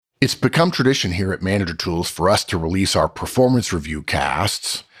It's become tradition here at Manager Tools for us to release our performance review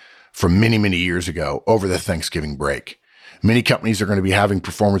casts from many, many years ago over the Thanksgiving break. Many companies are going to be having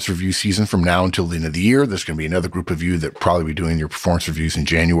performance review season from now until the end of the year. There's going to be another group of you that probably be doing your performance reviews in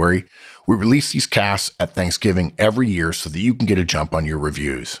January. We release these casts at Thanksgiving every year so that you can get a jump on your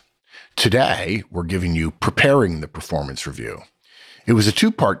reviews. Today, we're giving you Preparing the Performance Review. It was a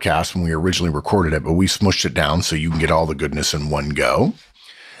 2-part cast when we originally recorded it, but we smushed it down so you can get all the goodness in one go.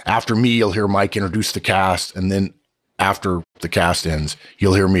 After me, you'll hear Mike introduce the cast, and then after the cast ends,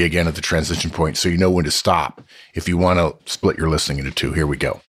 you'll hear me again at the transition point so you know when to stop if you want to split your listening into 2. Here we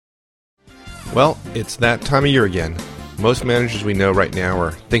go. Well, it's that time of year again. Most managers we know right now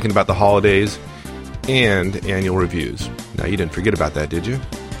are thinking about the holidays and annual reviews. Now, you didn't forget about that, did you?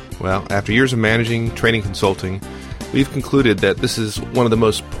 Well, after years of managing, training, consulting, we've concluded that this is one of the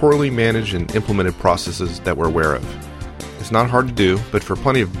most poorly managed and implemented processes that we're aware of. It's not hard to do, but for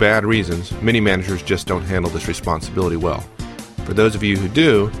plenty of bad reasons, many managers just don't handle this responsibility well. For those of you who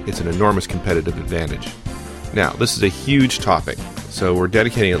do, it's an enormous competitive advantage. Now, this is a huge topic, so we're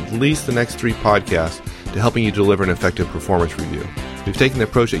dedicating at least the next 3 podcasts to helping you deliver an effective performance review. We've taken the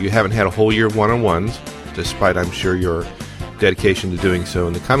approach that you haven't had a whole year of one-on-ones, despite, I'm sure, your dedication to doing so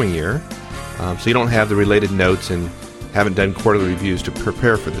in the coming year, so you don't have the related notes and haven't done quarterly reviews to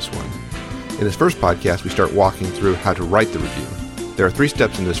prepare for this one. In this first podcast, we start walking through how to write the review. There are 3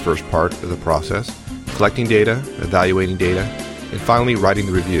 steps in this first part of the process: collecting data, evaluating data, and finally writing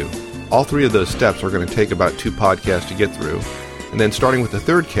the review. All 3 of those steps are going to take about 2 podcasts to get through. And then starting with the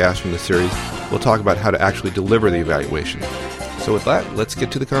 3rd cast from the series, we'll talk about how to actually deliver the evaluation. So with that, let's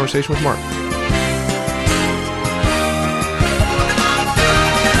get to the conversation with Mark.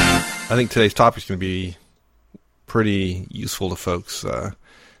 I think today's topic is going to be pretty useful to folks.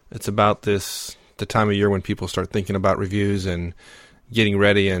 It's about the time of year when people start thinking about reviews and getting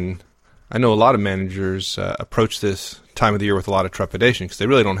ready. And I know a lot of managers approach this time of the year with a lot of trepidation because they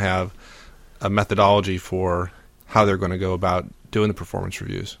really don't have a methodology for how they're going to go about doing the performance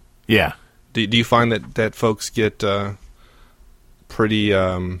reviews. Yeah. Do you find that folks get pretty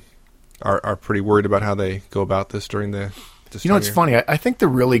are pretty worried about how they go about this during this You know, it's funny. I think the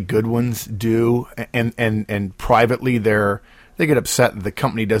really good ones do, and privately they get upset that the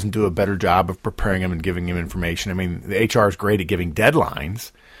company doesn't do a better job of preparing them and giving them information. I mean, the HR is great at giving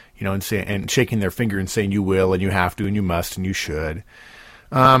deadlines, you know, and shaking their finger and saying you will and you have to and you must and you should.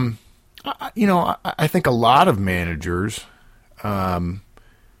 I think a lot of managers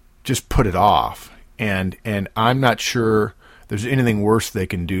just put it off, and I'm not sure there's anything worse they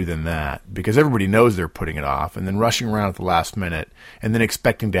can do than that, because everybody knows they're putting it off and then rushing around at the last minute and then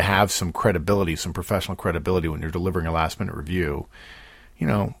expecting to have some credibility, some professional credibility when you're delivering a last-minute review. You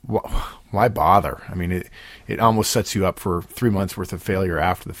know, why bother? I mean, it almost sets you up for 3 months' worth of failure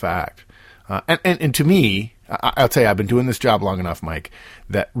after the fact. And to me, I'll tell you, I've been doing this job long enough, Mike,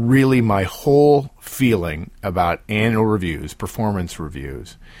 that really my whole feeling about annual reviews, performance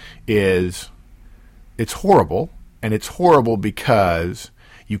reviews, is it's horrible. And it's horrible because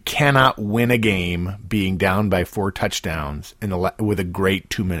you cannot win a game being down by 4 touchdowns with a great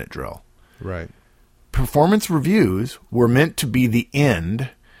 2-minute drill. Right. Performance reviews were meant to be the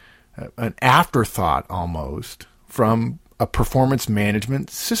end, an afterthought almost, from a performance management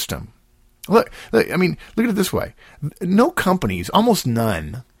system. Look at it this way. No companies, almost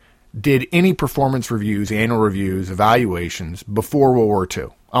none, did any performance reviews, annual reviews, evaluations before World War II.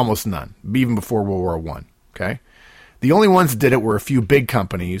 Almost none, even before World War I. Okay? The only ones that did it were a few big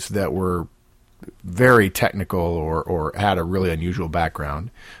companies that were very technical or had a really unusual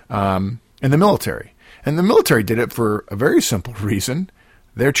background, and the military. And the military did it for a very simple reason.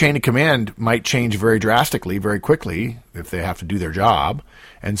 Their chain of command might change very drastically, very quickly, if they have to do their job.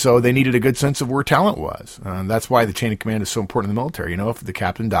 And so they needed a good sense of where talent was. That's why the chain of command is so important in the military. You know, if the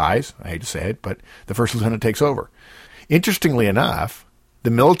captain dies, I hate to say it, but the first lieutenant takes over. Interestingly enough,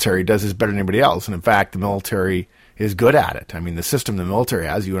 the military does this better than anybody else. And in fact, the military is good at it. I mean, the system the military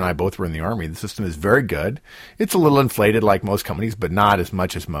has, you and I both were in the Army, the system is very good. It's a little inflated like most companies, but not as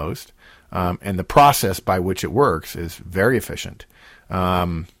much as most. And the process by which it works is very efficient.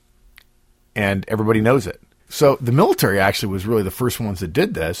 And everybody knows it. So the military actually was really the first ones that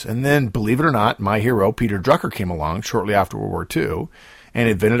did this. And then, believe it or not, my hero, Peter Drucker, came along shortly after World War II and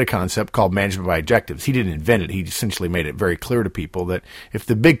invented a concept called management by objectives. He didn't invent it. He essentially made it very clear to people that if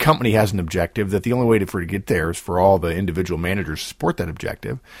the big company has an objective, that the only way for it to get there is for all the individual managers to support that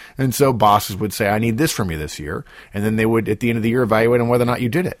objective. And so bosses would say, I need this from you this year. And then they would, at the end of the year, evaluate on whether or not you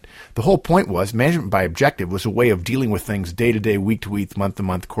did it. The whole point was management by objective was a way of dealing with things day to day, week to week, month to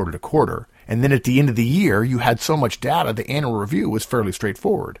month, quarter to quarter. And then at the end of the year, you had so much data, the annual review was fairly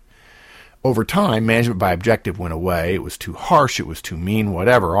straightforward. Over time, management by objective went away. It was too harsh. It was too mean,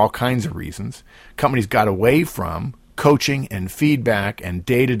 whatever, all kinds of reasons. Companies got away from coaching and feedback and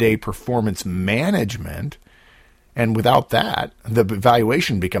day-to-day performance management. And without that, the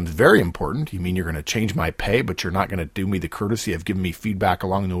evaluation becomes very important. You mean you're going to change my pay, but you're not going to do me the courtesy of giving me feedback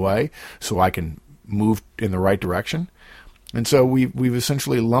along the way so I can move in the right direction? And so we've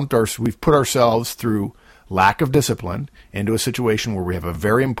essentially we've put ourselves through lack of discipline into a situation where we have a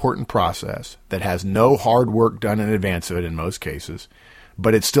very important process that has no hard work done in advance of it in most cases,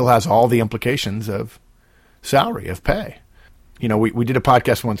 but it still has all the implications of salary, of pay. You know, we did a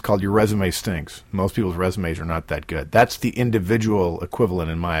podcast once called Your Resume Stinks. Most people's resumes are not that good. That's the individual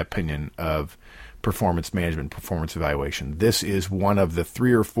equivalent, in my opinion, of performance management, performance evaluation. This is one of the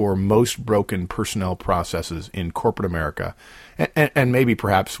 3 or 4 most broken personnel processes in corporate America and maybe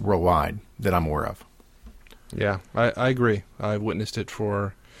perhaps worldwide that I'm aware of. Yeah, I agree. I've witnessed it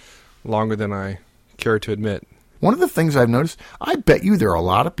for longer than I care to admit. One of the things I've noticed, I bet you there are a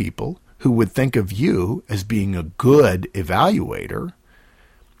lot of people who would think of you as being a good evaluator,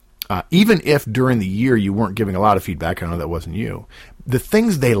 even if during the year you weren't giving a lot of feedback. I know that wasn't you. The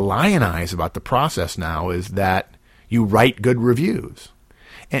things they lionize about the process now is that you write good reviews.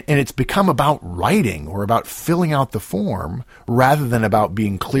 And it's become about writing or about filling out the form rather than about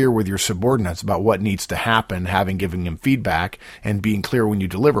being clear with your subordinates about what needs to happen, giving them feedback, and being clear when you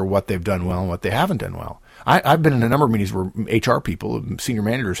deliver what they've done well and what they haven't done well. I've been in a number of meetings where HR people, senior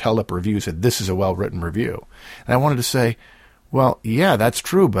managers, held up a review and said, this is a well-written review. And I wanted to say, well, yeah, that's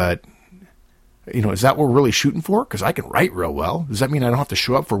true, but is that what we're really shooting for? Because I can write real well. Does that mean I don't have to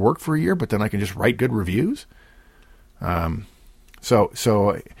show up for work for a year, but then I can just write good reviews?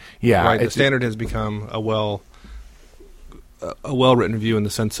 So yeah. Right. The standard has become a well-written review in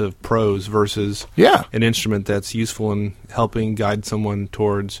the sense of prose versus an instrument that's useful in helping guide someone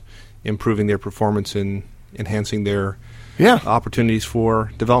towards improving their performance and enhancing their opportunities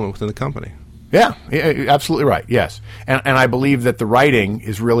for development within the company. Yeah, absolutely right. Yes, and I believe that the writing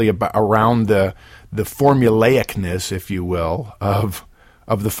is really around the formulaicness, if you will, of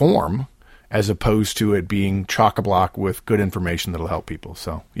the form, as opposed to it being chock-a-block with good information that'll help people.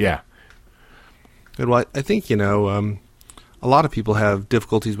 So, yeah. Good. Well, I think, a lot of people have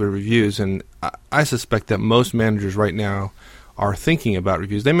difficulties with reviews, and I suspect that most managers right now are thinking about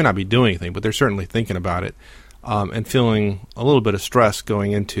reviews. They may not be doing anything, but they're certainly thinking about it and feeling a little bit of stress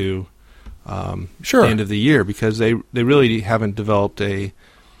going into the end of the year because they really haven't developed a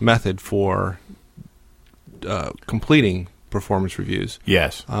method for completing performance reviews.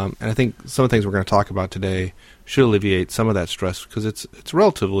 Yes. And I think some of the things we're going to talk about today should alleviate some of that stress because it's a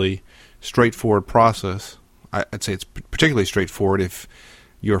relatively straightforward process. I'd say it's particularly straightforward if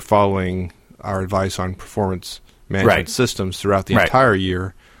you're following our advice on performance management systems throughout the entire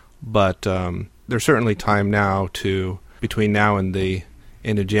year. But there's certainly time now between now and the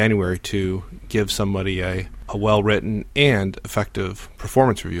end of January to give somebody a well-written and effective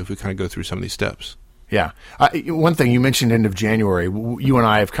performance review if we kind of go through some of these steps. Yeah. One thing you mentioned, end of January, you and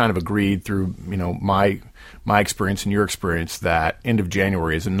I have kind of agreed through, my experience and your experience that end of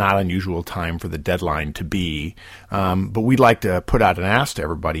January is a not unusual time for the deadline to be. But we'd like to put out an ask to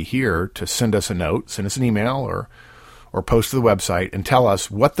everybody here to send us a note, send us an email or post to the website and tell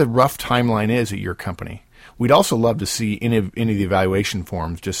us what the rough timeline is at your company. We'd also love to see any of the evaluation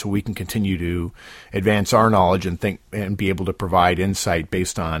forms just so we can continue to advance our knowledge and think and be able to provide insight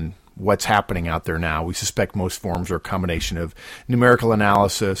based on what's happening out there now. We suspect most forms are a combination of numerical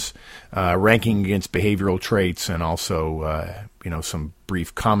analysis, ranking against behavioral traits, and also some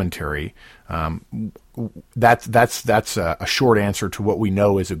brief commentary. That's a short answer to what we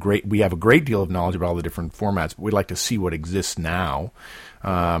know is we have a great deal of knowledge about all the different formats, but we'd like to see what exists now.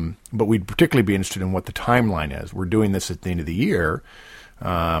 But we'd particularly be interested in what the timeline is. We're doing this at the end of the year,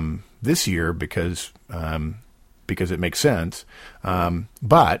 this year because it makes sense.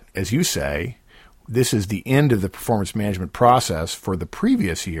 But as you say, this is the end of the performance management process for the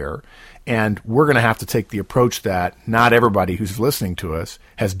previous year, and we're going to have to take the approach that not everybody who's listening to us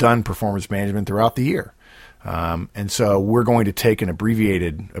has done performance management throughout the year. And so we're going to take an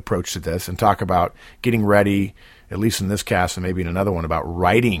abbreviated approach to this and talk about getting ready, at least in this cast and maybe in another one, about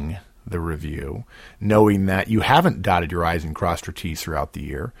writing the review, knowing that you haven't dotted your I's and crossed your T's throughout the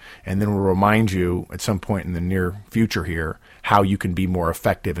year. And then we'll remind you at some point in the near future here how you can be more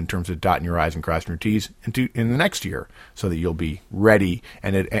effective in terms of dotting your I's and crossing your T's in the next year so that you'll be ready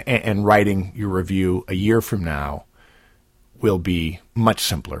and writing your review a year from now will be much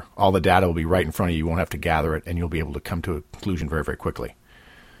simpler. All the data will be right in front of you. You won't have to gather it, and you'll be able to come to a conclusion very, very quickly.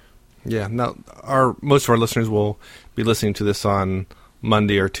 Yeah. Now, most of our listeners will be listening to this on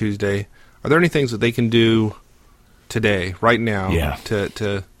Monday or Tuesday. Are there any things that they can do today, right now, Yeah.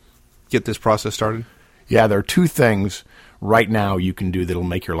 to get this process started? Yeah, there are two things right now you can do that'll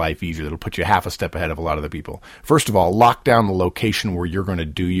make your life easier, that'll put you half a step ahead of a lot of the people. First of all, lock down the location where you're going to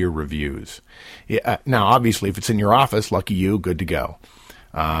do your reviews. Now, obviously, if it's in your office, lucky you, good to go.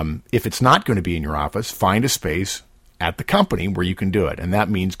 If it's not going to be in your office, find a space at the company where you can do it. And that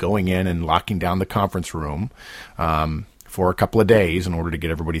means going in and locking down the conference room for a couple of days in order to get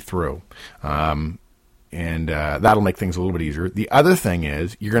everybody through. And that'll make things a little bit easier. The other thing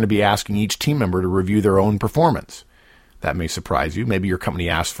is you're going to be asking each team member to review their own performance. That may surprise you. Maybe your company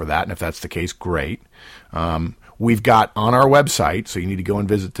asked for that, and if that's the case, great. We've got on our website, so you need to go and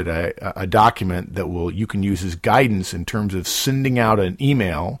visit today, a document that you can use as guidance in terms of sending out an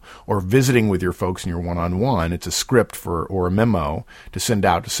email or visiting with your folks in your one-on-one. It's a script or a memo to send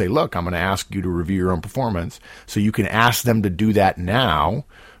out to say, look, I'm going to ask you to review your own performance. So you can ask them to do that now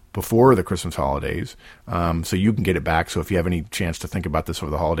before the Christmas holidays, so you can get it back. So if you have any chance to think about this over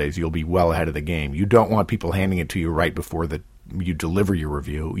the holidays, you'll be well ahead of the game. You don't want people handing it to you right before you deliver your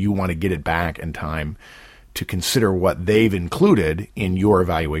review. You want to get it back in time to consider what they've included in your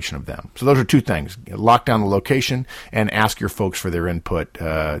evaluation of them. So those are two things. Lock down the location and ask your folks for their input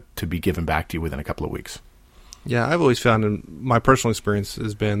to be given back to you within a couple of weeks. Yeah, I've always found, in my personal experience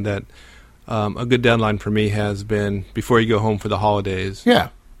has been that a good deadline for me has been before you go home for the holidays. Yeah.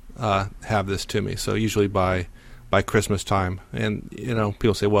 Have this to me. So usually by Christmas time. And,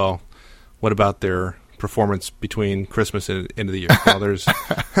 people say, well, what about their performance between Christmas and end of the year? Well, there's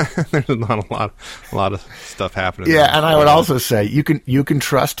not a lot of stuff happening. Yeah, and I would also say you can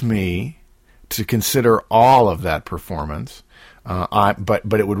trust me to consider all of that performance.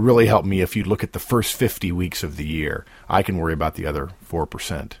 But it would really help me if you look at the first 50 weeks of the year. I can worry about the other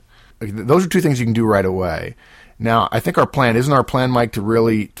 4%. Those are two things you can do right away. Now, I think isn't our plan, Mike, to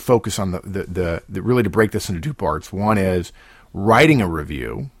really focus on really to break this into two parts. One is writing a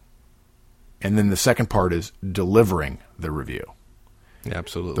review, and then the second part is delivering the review. Yeah,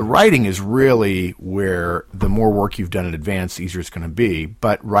 absolutely. The writing is really where the more work you've done in advance, the easier it's going to be.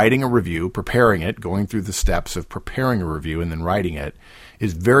 But writing a review, preparing it, going through the steps of preparing a review and then writing it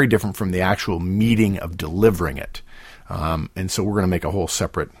is very different from the actual meeting of delivering it. And so we're going to make a whole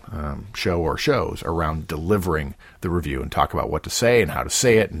separate show or shows around delivering the review and talk about what to say and how to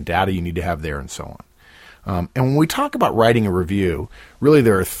say it and data you need to have there and so on. And when we talk about writing a review, really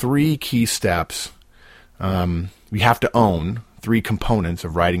there are three key steps we have to own, three components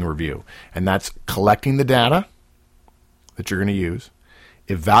of writing a review. And that's collecting the data that you're going to use,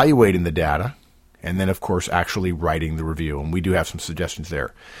 evaluating the data, and then, of course, actually writing the review. And we do have some suggestions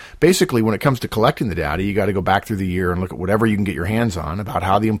there. Basically, when it comes to collecting the data, you got to go back through the year and look at whatever you can get your hands on about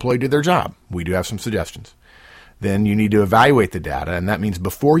how the employee did their job. We do have some suggestions. Then you need to evaluate the data, and that means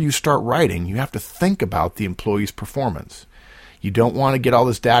before you start writing, you have to think about the employee's performance. You don't want to get all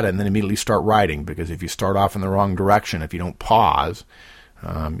this data and then immediately start writing, because if you start off in the wrong direction, if you don't pause,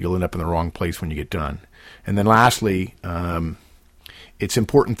 you'll end up in the wrong place when you get done. And then lastly, it's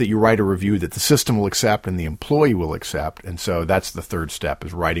important that you write a review that the system will accept and the employee will accept. And so that's the third step,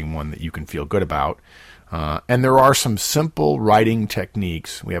 is writing one that you can feel good about. And there are some simple writing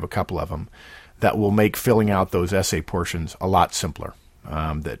techniques, we have a couple of them, that will make filling out those essay portions a lot simpler,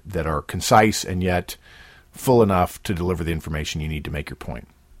 that are concise and yet full enough to deliver the information you need to make your point.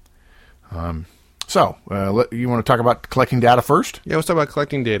 So you want to talk about collecting data first? Yeah, let's talk about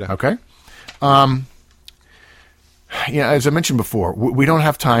collecting data. Okay. As I mentioned before, we don't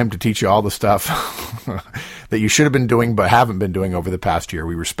have time to teach you all the stuff that you should have been doing but haven't been doing over the past year.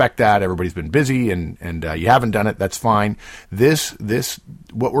 We respect that. Everybody's been busy, and you haven't done it. That's fine. This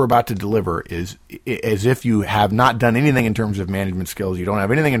what we're about to deliver is as if you have not done anything in terms of management skills. You don't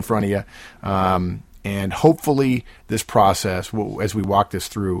have anything in front of you. And hopefully this process, as we walk this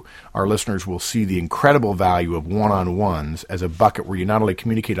through, our listeners will see the incredible value of one-on-ones as a bucket where you not only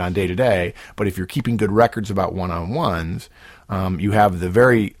communicate on day-to-day, but if you're keeping good records about one-on-ones, you have the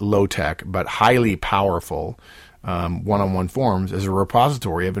very low-tech but highly powerful one-on-one forms as a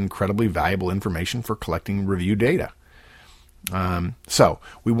repository of incredibly valuable information for collecting review data. So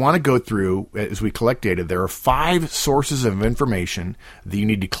we want to go through, as we collect data, there are 5 sources of information that you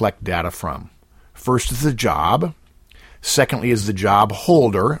need to collect data from. First is the job. Secondly is the job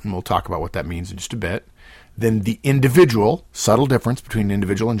holder, and we'll talk about what that means in just a bit. Then the individual, subtle difference between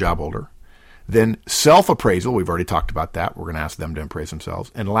individual and job holder. Then self-appraisal, we've already talked about that. We're going to ask them to appraise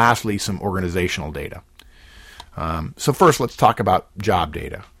themselves. And lastly, some organizational data. So first, let's talk about job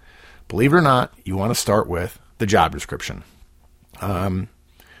data. Believe it or not, you want to start with the job description. And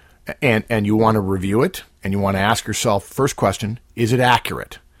you want to review it, and you want to ask yourself, first question, is it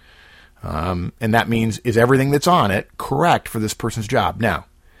accurate? And that means, is everything that's on it correct for this person's job? Now,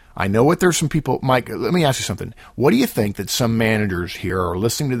 I know what there's some people, Mike, let me ask you something. What do you think that some managers here are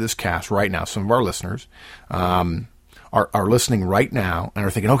listening to this cast right now? Some of our listeners are listening right now and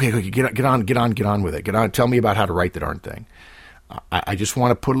are thinking, okay, get on with it. Get on, tell me about how to write the darn thing. I just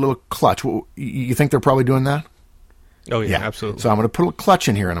want to put a little clutch. You think they're probably doing that? Oh, yeah, absolutely. So I'm going to put a clutch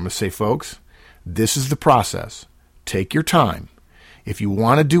in here, and I'm going to say, folks, this is the process. Take your time. If you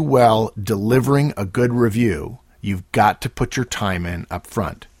want to do well delivering a good review, you've got to put your time in up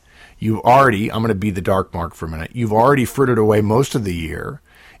front. I'm going to be the dark mark for a minute. You've already frittered away most of the year.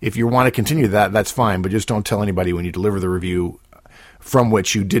 If you want to continue that, that's fine, but just don't tell anybody when you deliver the review from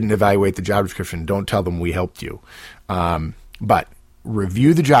which you didn't evaluate the job description. Don't tell them we helped you. But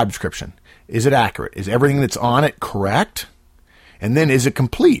review the job description. Is it accurate? Is everything that's on it correct? And then is it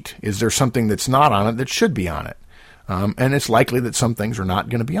complete? Is there something that's not on it that should be on it? And it's likely that some things are not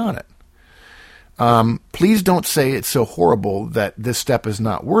going to be on it. Please don't say it's so horrible that this step is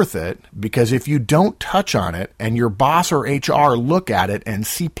not worth it, because if you don't touch on it and your boss or HR look at it and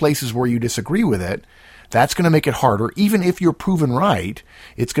see places where you disagree with it, that's going to make it harder. Even if you're proven right,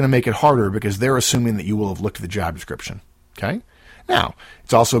 it's going to make it harder because they're assuming that you will have looked at the job description. Okay? Now,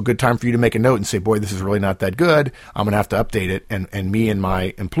 it's also a good time for you to make a note and say, boy, this is really not that good. I'm going to have to update it. And me and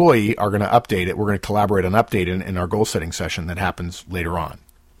my employee are going to update it. We're going to collaborate on updating in our goal setting session that happens later on.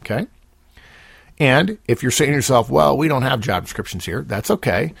 Okay? And if you're saying to yourself, well, we don't have job descriptions here, that's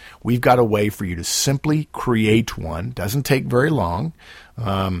okay. We've got a way for you to simply create one. Doesn't take very long.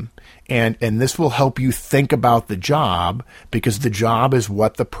 And this will help you think about the job, because the job is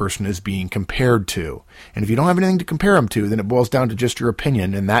what the person is being compared to. And if you don't have anything to compare them to, then it boils down to just your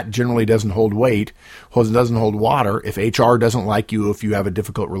opinion, and that generally doesn't hold weight, doesn't hold water if HR doesn't like you, if you have a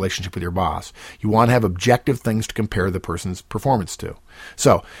difficult relationship with your boss. You want to have objective things to compare the person's performance to.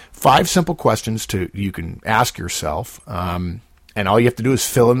 So 5 simple questions you can ask yourself, and all you have to do is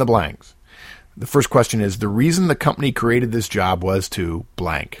fill in the blanks. The first question is, the reason the company created this job was to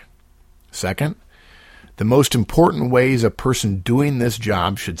blank. Second, the most important ways a person doing this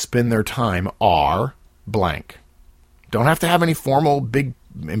job should spend their time are blank. Don't have to have any formal, big,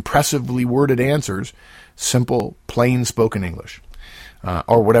 impressively worded answers. Simple, plain spoken English,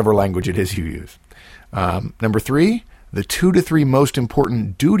 or whatever language it is you use. Number 3, the 2 to 3 most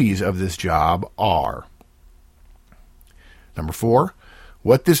important duties of this job are. Number 4,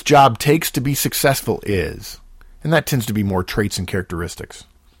 what this job takes to be successful is. And that tends to be more traits and characteristics.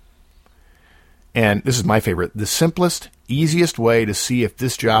 And this is my favorite. The simplest, easiest way to see if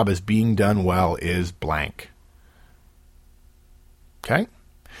this job is being done well is blank. Okay?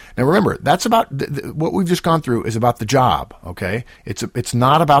 Now remember, that's about what we've just gone through is about the job. Okay? It's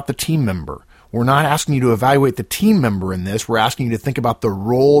not about the team member. We're not asking you to evaluate the team member in this. We're asking you to think about the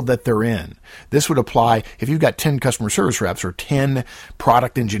role that they're in. This would apply if you've got 10 customer service reps or 10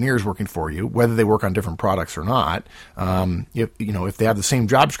 product engineers working for you, whether they work on different products or not. If they have the same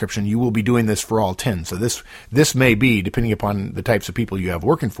job description, you will be doing this for all 10. So this may be, depending upon the types of people you have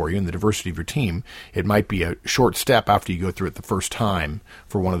working for you and the diversity of your team, it might be a short step after you go through it the first time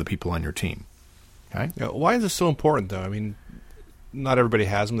for one of the people on your team. Okay? Yeah, why is this so important, though? I mean, not everybody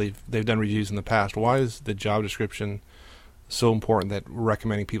has them. They've done reviews in the past. Why is the job description so important that we're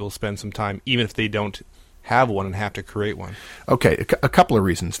recommending people spend some time, even if they don't have one and have to create one? Okay, a couple of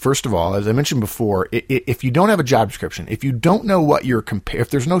reasons. First of all, as I mentioned before, if you don't have a job description, if you don't know what you're if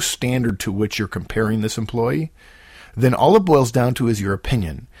there's no standard to which you're comparing this employee, then all it boils down to is your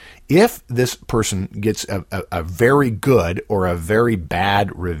opinion. If this person gets a very good or a very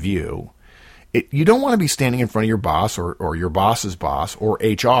bad review, you don't want to be standing in front of your boss or your boss's boss or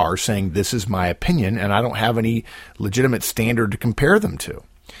HR saying, this is my opinion and I don't have any legitimate standard to compare them to.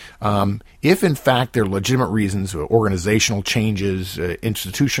 If in fact there are legitimate reasons, organizational changes,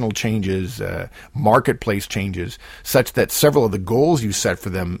 institutional changes, marketplace changes, such that several of the goals you set for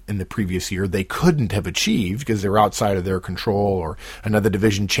them in the previous year they couldn't have achieved because they're outside of their control, or another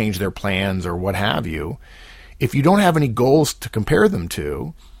division changed their plans or what have you, if you don't have any goals to compare them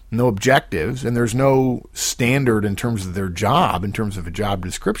to, no objectives, and there's no standard in terms of their job, in terms of a job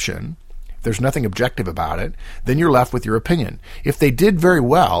description, if there's nothing objective about it, then you're left with your opinion. If they did very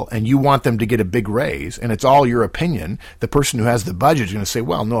well and you want them to get a big raise and it's all your opinion, the person who has the budget is going to say,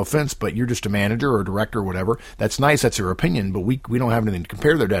 well, no offense, but you're just a manager or a director or whatever. That's nice. That's your opinion, but we don't have anything to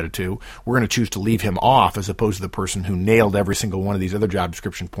compare their data to. We're going to choose to leave him off as opposed to the person who nailed every single one of these other job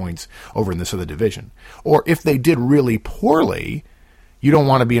description points over in this other division. Or if they did really poorly, you don't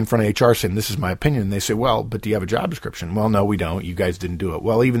want to be in front of HR saying, this is my opinion. And they say, well, but do you have a job description? Well, no, we don't. You guys didn't do it.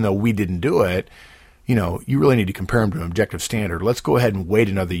 Well, even though we didn't do it, you really need to compare them to an objective standard. Let's go ahead and wait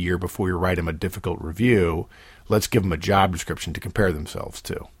another year before you write them a difficult review. Let's give them a job description to compare themselves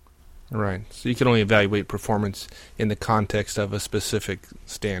to. Right. So you can only evaluate performance in the context of a specific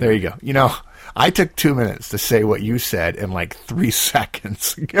standard. There you go. I took 2 minutes to say what you said in like 3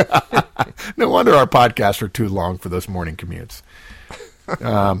 seconds. No wonder our podcasts are too long for those morning commutes.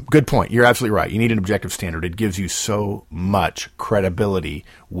 Good point. You're absolutely right. You need an objective standard. It gives you so much credibility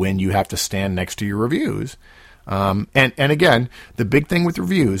when you have to stand next to your reviews. And again, the big thing with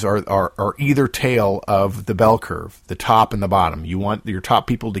reviews are either tail of the bell curve, the top and the bottom. You want your top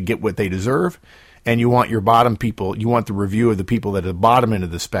people to get what they deserve, and you want your bottom people, you want the review of the people that are at the bottom end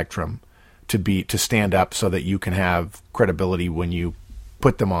of the spectrum to stand up so that you can have credibility when you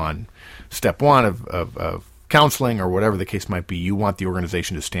put them on step one of counseling or whatever the case might be. You want the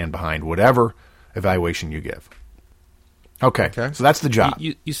organization to stand behind whatever evaluation you give. Okay. So that's the job.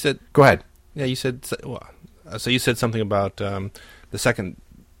 You said... Go ahead. Yeah, you said... Well, so you said something about the second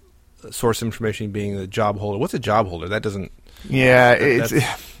source information being the job holder. What's a job holder? That doesn't... Yeah,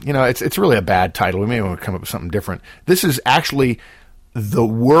 it's really a bad title. We may want to come up with something different. This is actually the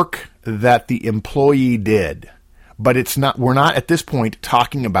work that the employee did, but it's not. We're not at this point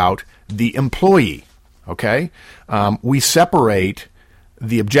talking about the employee. Okay, we separate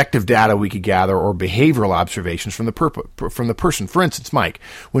the objective data we could gather or behavioral observations from the person. For instance, Mike,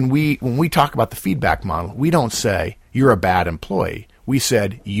 when we talk about the feedback model, we don't say you're a bad employee. We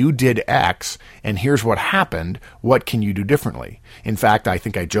said you did X, and here's what happened. What can you do differently? In fact, I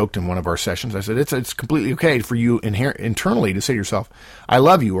think I joked in one of our sessions. I said it's completely okay for you internally to say to yourself, "I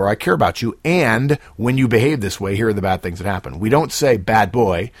love you" or "I care about you," and when you behave this way, here are the bad things that happen. We don't say "bad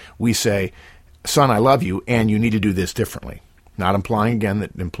boy." We say, "Son, I love you, and you need to do this differently." Not implying, again,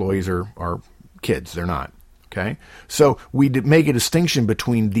 that employees are kids. They're not. Okay? So we make a distinction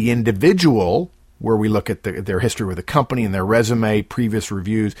between the individual, where we look at their history with the company and their resume, previous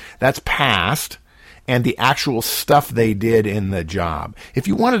reviews. That's past. And the actual stuff they did in the job. If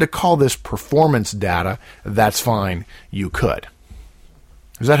you wanted to call this performance data, that's fine. You could.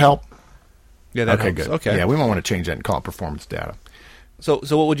 Does that help? Yeah, that helps. Good. Okay. Yeah, we might want to change that and call it performance data. So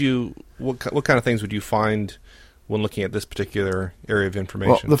what kind of things would you find when looking at this particular area of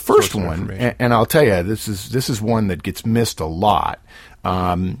information? Well, the first one, and I'll tell you, this is one that gets missed a lot,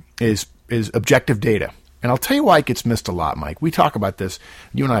 is objective data. And I'll tell you why it gets missed a lot, Mike. We talk about this.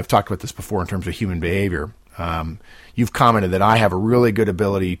 You and I have talked about this before in terms of human behavior. You've commented that I have a really good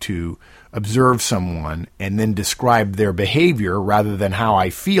ability to observe someone and then describe their behavior rather than how I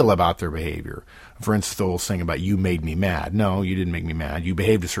feel about their behavior. For instance, the whole thing about you made me mad. No, you didn't make me mad. You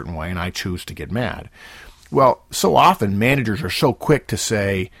behaved a certain way, and I choose to get mad. Well, so often managers are so quick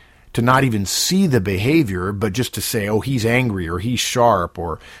to not even see the behavior, but just to say, oh, he's angry, or he's sharp,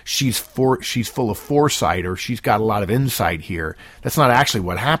 or she's full of foresight, or she's got a lot of insight here. That's not actually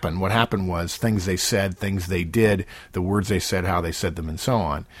what happened. What happened was things they said, things they did, the words they said, how they said them, and so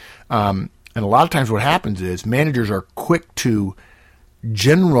on. And a lot of times what happens is managers are quick to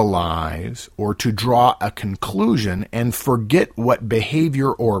generalize or to draw a conclusion and forget what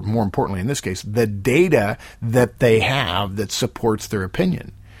behavior, or more importantly in this case, the data that they have that supports their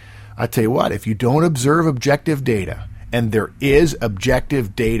opinion. I tell you what, if you don't observe objective data, and there is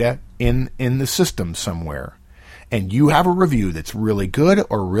objective data in the system somewhere, and you have a review that's really good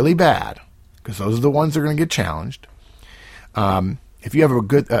or really bad, because those are the ones that are going to get challenged. If you have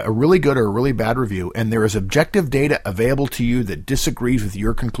a really good or a really bad review, and there is objective data available to you that disagrees with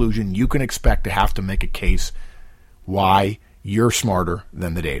your conclusion, you can expect to have to make a case why you're smarter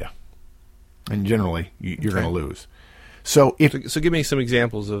than the data. And generally, you're going to lose. So give me some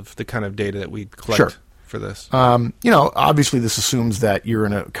examples of the kind of data that we collect for this. Obviously this assumes that you're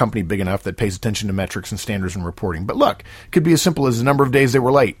in a company big enough that pays attention to metrics and standards and reporting. But look, it could be as simple as the number of days they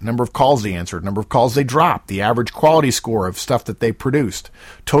were late, number of calls they answered, number of calls they dropped, the average quality score of stuff that they produced,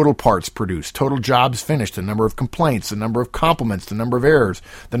 total parts produced, total jobs finished, the number of complaints, the number of compliments, the number of errors,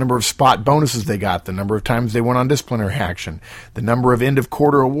 the number of spot bonuses they got, the number of times they went on disciplinary action, the number of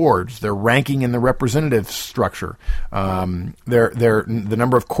end-of-quarter awards, their ranking in the representative structure, the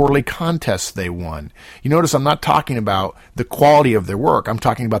number of quarterly contests they won. You notice I'm not talking about the quality of their work. I'm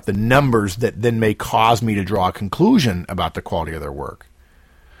talking about the numbers that then may cause me to draw a conclusion about the quality of their work.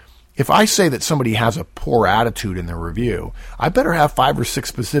 If I say that somebody has a poor attitude in their review, I better have 5 or 6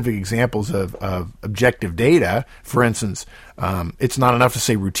 specific examples of objective data. For instance, it's not enough to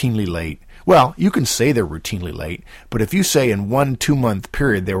say routinely late. Well, you can say they're routinely late, but if you say in 1 2-month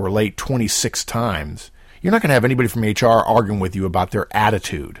period they were late 26 times, you're not going to have anybody from HR arguing with you about their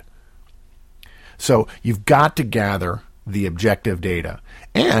attitude. So you've got to gather the objective data.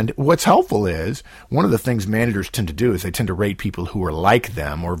 And what's helpful is one of the things managers tend to do is they tend to rate people who are like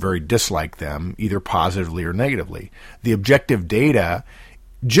them or very dislike them, either positively or negatively. The objective data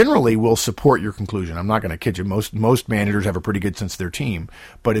generally will support your conclusion. I'm not going to kid you. Most managers have a pretty good sense of their team,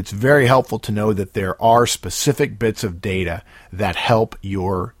 but it's very helpful to know that there are specific bits of data that help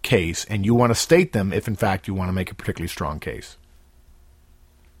your case, and you want to state them if, in fact, you want to make a particularly strong case.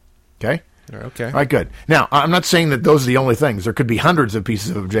 Okay? Okay. All right, good. Now, I'm not saying that those are the only things. There could be hundreds of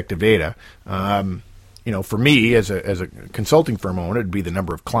pieces of objective data. For me, as a consulting firm owner, it'd be the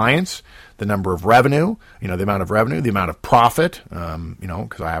number of clients, the number of revenue, the amount of revenue, the amount of profit,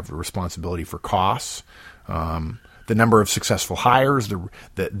 because I have a responsibility for costs, the number of successful hires,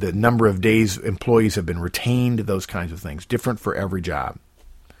 the number of days employees have been retained, those kinds of things, different for every job.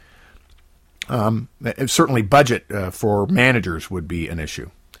 Certainly budget for managers would be an issue.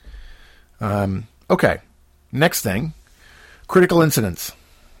 Okay, next thing, critical incidents.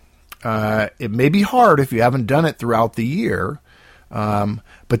 It may be hard if you haven't done it throughout the year,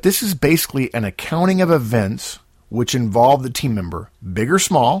 but this is basically an accounting of events which involve the team member, big or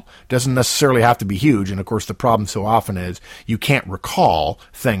small, doesn't necessarily have to be huge. And of course, the problem so often is you can't recall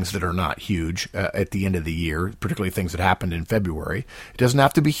things that are not huge at the end of the year, particularly things that happened in February. It doesn't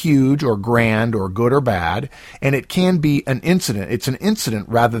have to be huge or grand or good or bad, and it can be an incident. It's an incident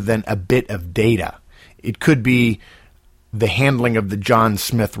rather than a bit of data. It could be the handling of the John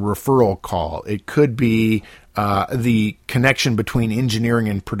Smith referral call. It could be the connection between engineering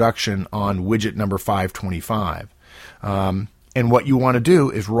and production on widget number 525. And what you want to do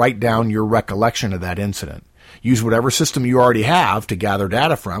is write down your recollection of that incident. Use whatever system you already have to gather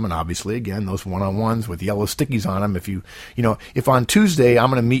data from, and obviously, again, those one-on-ones with yellow stickies on them. If on Tuesday I'm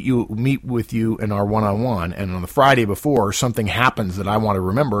going to meet with you in our one-on-one, and on the Friday before something happens that I want to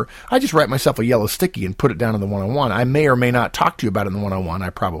remember, I just write myself a yellow sticky and put it down in the one-on-one. I may or may not talk to you about it in the one-on-one. I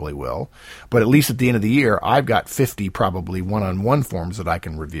probably will, but at least at the end of the year, I've got 50 probably one-on-one forms that I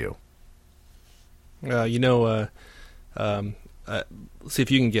can review. See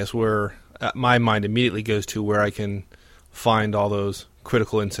if you can guess where my mind immediately goes to where I can find all those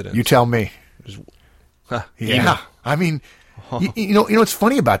critical incidents. You tell me. Yeah. Email. I mean, what's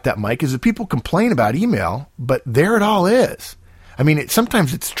funny about that, Mike, is that people complain about email, but there it all is. I mean,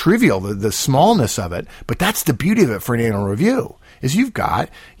 sometimes it's trivial, the smallness of it, but that's the beauty of it for an annual review, is you've got,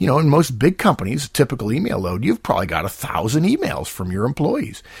 in most big companies, typical email load, you've probably got 1,000 emails from your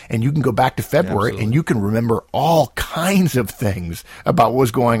employees. And you can go back to February and you can remember all kinds of things about what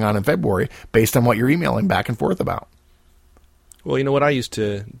was going on in February based on what you're emailing back and forth about. Well, what I used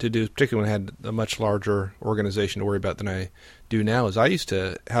to do, particularly when I had a much larger organization to worry about than I do now, is I used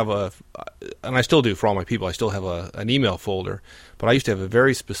to have and I still do for all my people, I still have an email folder, but I used to have a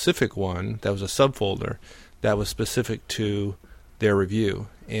very specific one that was a subfolder that was specific to their review.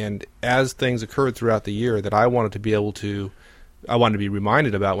 And as things occurred throughout the year that I wanted to be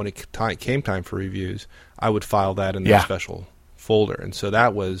reminded about when it came time for reviews, I would file that in that special folder. And so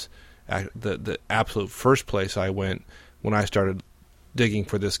that was the absolute first place I went when I started digging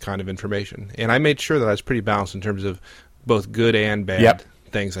for this kind of information. And I made sure that I was pretty balanced in terms of both good and bad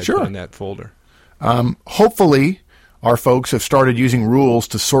things I put in that folder. Hopefully, our folks have started using rules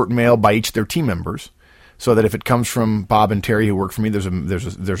to sort mail by each of their team members, so that if it comes from Bob and Terry who work for me, there's a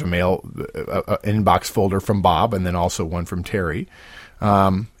mail inbox folder from Bob, and then also one from Terry.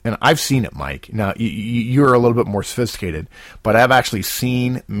 And I've seen it, Mike. Now you're a little bit more sophisticated, but I've actually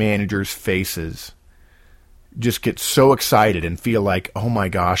seen managers' faces just get so excited and feel like, oh my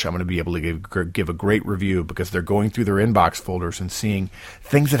gosh, I'm going to be able to give a great review, because they're going through their inbox folders and seeing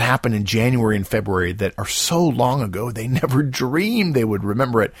things that happened in January and February that are so long ago they never dreamed they would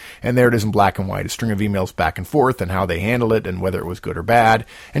remember it. And there it is in black and white, a string of emails back and forth and how they handled it and whether it was good or bad.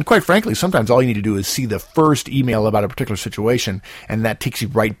 And quite frankly, sometimes all you need to do is see the first email about a particular situation, and that takes you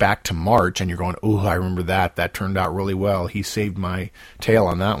right back to March, and you're going, oh, I remember that. That turned out really well. He saved my tail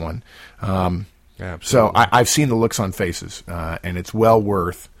on that one. So I've seen the looks on faces, and it's well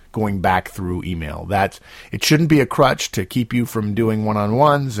worth going back through email. It shouldn't be a crutch to keep you from doing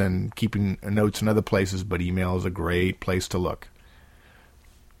one-on-ones and keeping notes in other places, but email is a great place to look.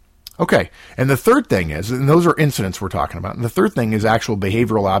 Okay, and the third thing is, and those are incidents we're talking about, and the third thing is actual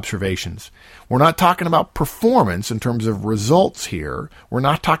behavioral observations. We're not talking about performance in terms of results here. We're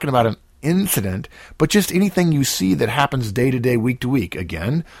not talking about an incident, but just anything you see that happens day to day, week to week.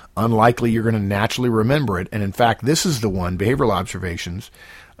 Again, unlikely you're going to naturally remember it. And in fact, this is the one, behavioral observations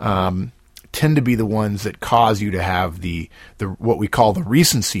tend to be the ones that cause you to have the what we call the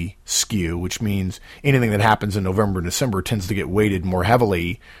recency skew, which means anything that happens in November and December tends to get weighted more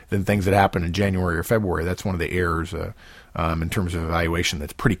heavily than things that happen in January or February. That's one of the errors in terms of evaluation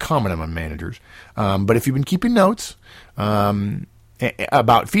that's pretty common among managers. But if you've been keeping notes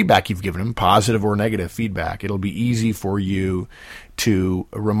about feedback you've given them, positive or negative feedback, it'll be easy for you to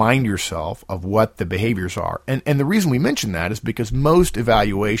remind yourself of what the behaviors are. And the reason we mention that is because most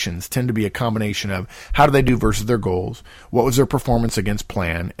evaluations tend to be a combination of how do they do versus their goals, what was their performance against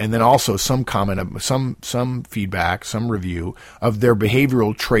plan, and then also some comment, some feedback, some review of their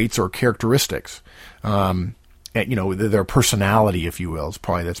behavioral traits or characteristics. Their personality, if you will,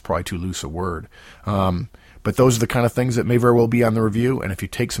 that's probably too loose a word. But those are the kind of things that may very well be on the review. And if you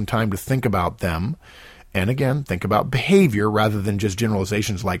take some time to think about them, and again, think about behavior rather than just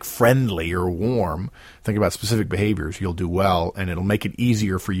generalizations like friendly or warm, think about specific behaviors, you'll do well, and it'll make it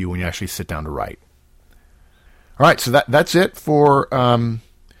easier for you when you actually sit down to write. All right, so that's it for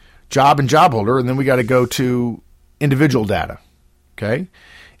job and job holder, and then we got to go to individual data, okay?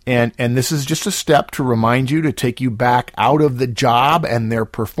 And this is just a step to remind you to take you back out of the job and their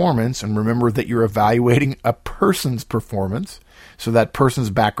performance, and remember that you're evaluating a person's performance, so that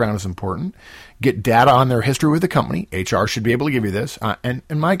person's background is important. Get data on their history with the company. HR should be able to give you this. And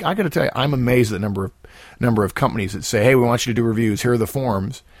Mike, I got to tell you, I'm amazed at the number of companies that say, hey, we want you to do reviews. Here are the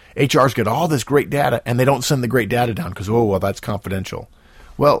forms. HR's got all this great data, and they don't send the great data down because, that's confidential.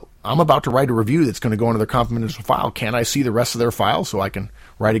 Well, I'm about to write a review that's going to go into their confidential file. Can I see the rest of their file so I can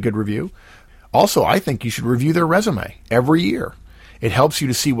write a good review? Also, I think you should review their resume every year. It helps you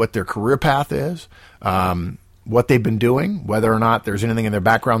to see what their career path is, what they've been doing, whether or not there's anything in their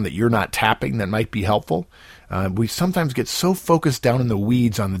background that you're not tapping that might be helpful. We sometimes get so focused down in the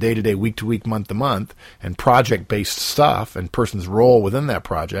weeds on the day-to-day, week-to-week, month-to-month, and project-based stuff and person's role within that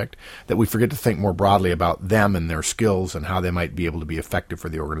project that we forget to think more broadly about them and their skills and how they might be able to be effective for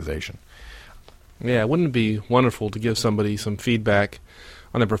the organization. Yeah, wouldn't it be wonderful to give somebody some feedback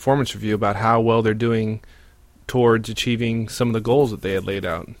on their performance review about how well they're doing towards achieving some of the goals that they had laid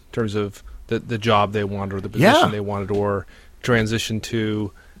out in terms of the job they wanted or the position they wanted, or transition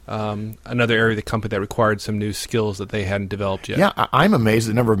to another area of the company that required some new skills that they hadn't developed yet. Yeah, I'm amazed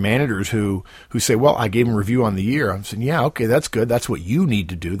at the number of managers who say, well, I gave them a review on the year. I'm saying, yeah, okay, that's good. That's what you need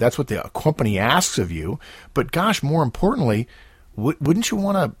to do. That's what the company asks of you. But gosh, more importantly, wouldn't you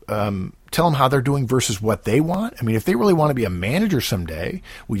want to tell them how they're doing versus what they want? I mean, if they really want to be a manager someday,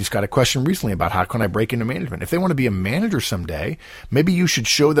 we just got a question recently about how can I break into management. If they want to be a manager someday, maybe you should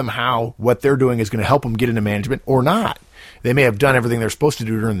show them how what they're doing is going to help them get into management or not. They may have done everything they're supposed to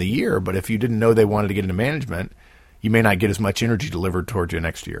do during the year, but if you didn't know they wanted to get into management, you may not get as much energy delivered towards you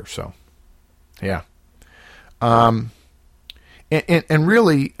next year. So, yeah. And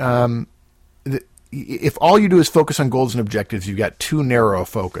really, if all you do is focus on goals and objectives, you've got too narrow a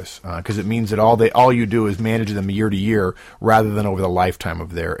focus, because it means that all you do is manage them year to year rather than over the lifetime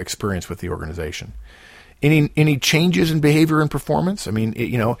of their experience with the organization. Any changes in behavior and performance? I mean,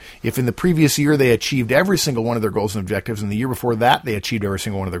 if in the previous year they achieved every single one of their goals and objectives, and the year before that they achieved every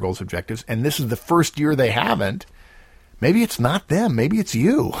single one of their goals and objectives, and this is the first year they haven't, maybe it's not them. Maybe it's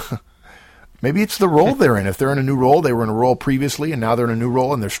you. Maybe it's the role they're in. If they're in a new role, they were in a role previously, and now they're in a new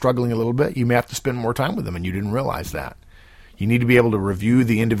role and they're struggling a little bit, you may have to spend more time with them, and you didn't realize that. You need to be able to review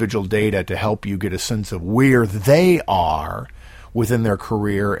the individual data to help you get a sense of where they are within their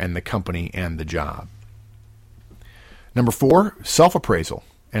career and the company and the job. Number 4, self-appraisal.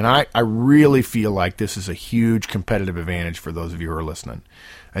 And I really feel like this is a huge competitive advantage for those of you who are listening.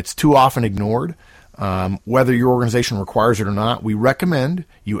 It's too often ignored. Whether your organization requires it or not, we recommend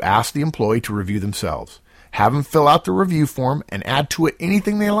you ask the employee to review themselves. Have them fill out the review form and add to it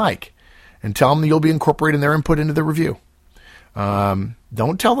anything they like, and tell them that you'll be incorporating their input into the review.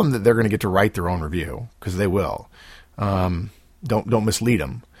 Don't tell them that they're going to get to write their own review, because they will. Don't mislead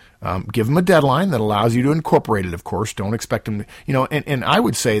them. Give them a deadline that allows you to incorporate it, of course. Don't expect them to, and I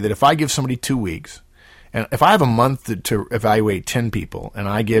would say that if I give somebody 2 weeks, and if I have a month to evaluate 10 people, and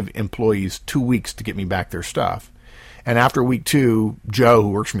I give employees 2 weeks to get me back their stuff, and after week 2, Joe, who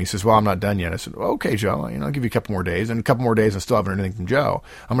works for me, says, well, I'm not done yet. I said, okay, Joe, I'll give you a couple more days. And a couple more days, I still haven't heard anything from Joe.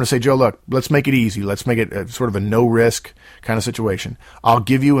 I'm going to say, Joe, look, let's make it easy. Let's make it sort of a no-risk kind of situation. I'll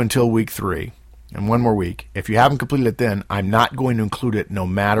give you until week 3. And 1 more week. If you haven't completed it then, I'm not going to include it no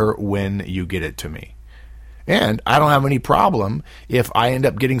matter when you get it to me. And I don't have any problem if I end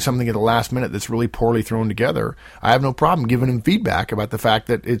up getting something at the last minute that's really poorly thrown together. I have no problem giving him feedback about the fact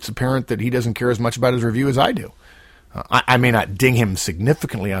that it's apparent that he doesn't care as much about his review as I do. I may not ding him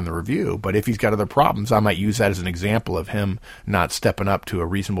significantly on the review, but if he's got other problems, I might use that as an example of him not stepping up to a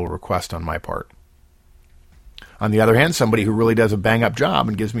reasonable request on my part. On the other hand, somebody who really does a bang-up job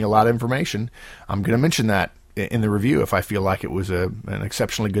and gives me a lot of information, I'm going to mention that in the review if I feel like it was an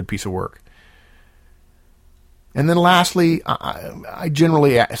exceptionally good piece of work. And then lastly, I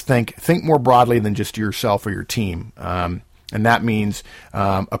generally think more broadly than just yourself or your team. And that means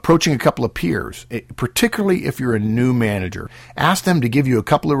approaching a couple of peers, particularly if you're a new manager. Ask them to give you a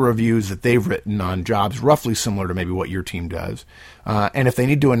couple of reviews that they've written on jobs roughly similar to maybe what your team does. And if they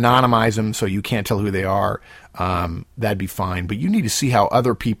need to anonymize them so you can't tell who they are, that'd be fine. But you need to see how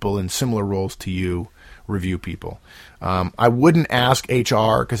other people in similar roles to you review people. I wouldn't ask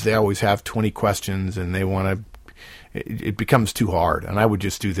HR because they always have 20 questions and they want to. It becomes too hard. And I would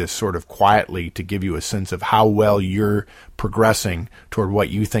just do this sort of quietly to give you a sense of how well you're progressing toward what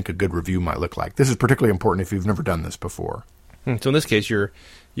you think a good review might look like. This is particularly important if you've never done this before. So in this case, you're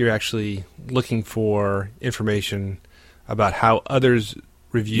actually looking for information about how others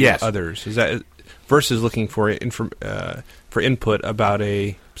review others. Is that versus looking for input about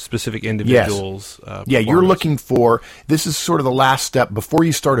a specific individual's you're looking for, this is sort of the last step before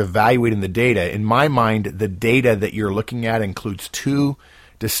you start evaluating the data. In my mind, the data that you're looking at includes two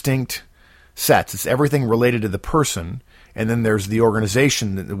distinct sets. It's everything related to the person, and then there's the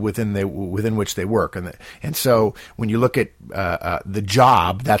organization within which they work. And so when you look at the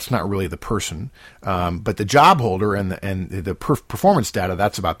job, that's not really the person, but the job holder and the performance data,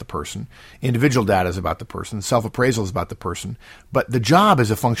 that's about the person. Individual data is about the person. Self-appraisal is about the person. But the job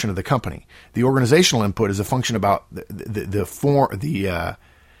is a function of the company. The organizational input is a function about the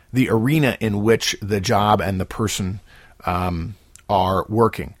arena in which the job and the person are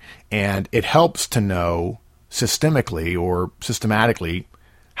working. And it helps to know systemically or systematically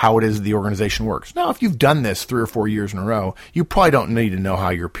how it is the organization works. Now, if you've done this 3 or 4 years in a row, you probably don't need to know how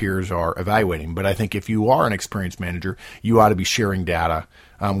your peers are evaluating. But I think if you are an experienced manager, you ought to be sharing data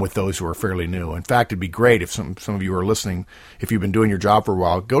with those who are fairly new. In fact, it'd be great if some of you are listening, if you've been doing your job for a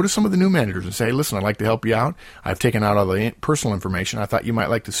while, go to some of the new managers and say, hey, listen, I'd like to help you out. I've taken out all the personal information. I thought you might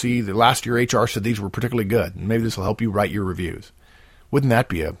like to see the last year HR said these were particularly good. And maybe this will help you write your reviews. Wouldn't that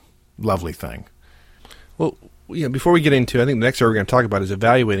be a lovely thing? Well, before we get into, I think the next area we're going to talk about is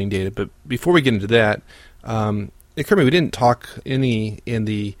evaluating data. But before we get into that, it occurred to me we didn't talk any in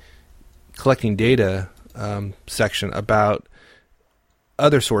the collecting data section about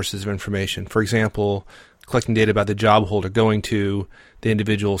other sources of information. For example, collecting data about the job holder going to the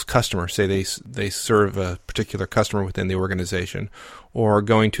individual's customer, say they serve a particular customer within the organization, or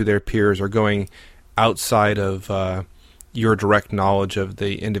going to their peers, or going outside of your direct knowledge of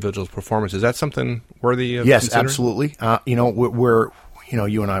the individual's performance. Is that something worthy of Yes, considering? Absolutely.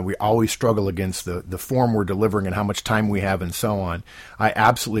 You and I, we always struggle against the form we're delivering and how much time we have and so on. I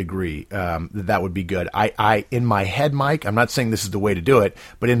absolutely agree that would be good. I in my head, Mike, I'm not saying this is the way to do it,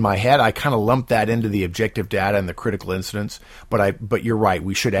 but in my head, I kind of lump that into the objective data and the critical incidents. But you're right,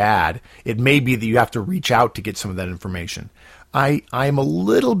 we should add. It may be that you have to reach out to get some of that information. I'm a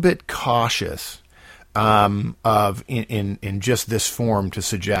little bit cautious in just this form to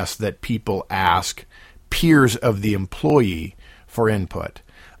suggest that people ask peers of the employee for input.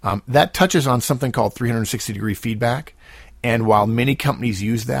 That touches on something called 360-degree feedback. And while many companies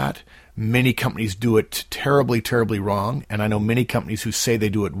use that, many companies do it terribly, terribly wrong. And I know many companies who say they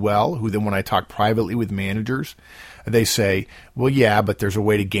do it well, who then when I talk privately with managers, they say, well, yeah, but there's a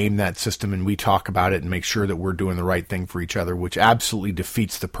way to game that system, and we talk about it and make sure that we're doing the right thing for each other, which absolutely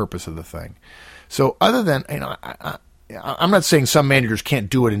defeats the purpose of the thing. So other than, I'm not saying some managers can't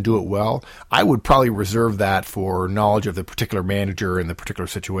do it and do it well. I would probably reserve that for knowledge of the particular manager and the particular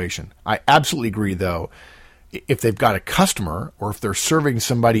situation. I absolutely agree, though, if they've got a customer or if they're serving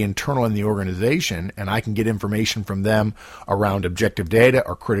somebody internal in the organization and I can get information from them around objective data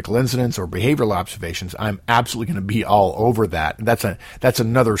or critical incidents or behavioral observations, I'm absolutely going to be all over that. That's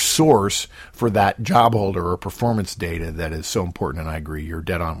another source for that job holder or performance data that is so important, and I agree. You're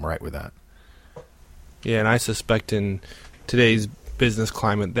dead on right with that. Yeah, and I suspect in today's business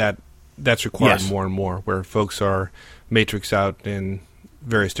climate that's required more and more, where folks are matrixed out in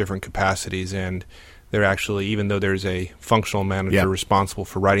various different capacities, and they're actually, even though there's a functional manager responsible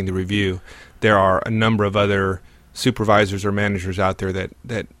for writing the review, there are a number of other supervisors or managers out there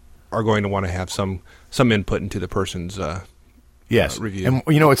that are going to want to have some input into the person's review.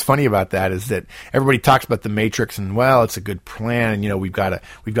 And what's funny about that is that everybody talks about the matrix and, well, it's a good plan, and we've got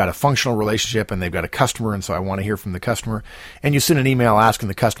a functional relationship and they've got a customer, and so I want to hear from the customer. And you send an email asking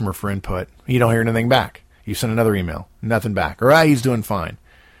the customer for input, you don't hear anything back. You send another email, nothing back. Or he's doing fine.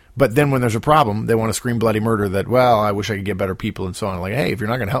 But then when there's a problem, they want to scream bloody murder that, well, I wish I could get better people and so on. Like, hey, if you're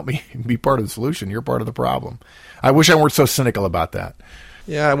not going to help me be part of the solution, you're part of the problem. I wish I weren't so cynical about that.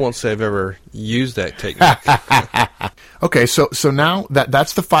 Yeah, I won't say I've ever used that technique. Okay, so now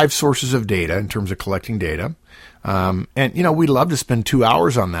that's the 5 sources of data in terms of collecting data. And, we'd love to spend 2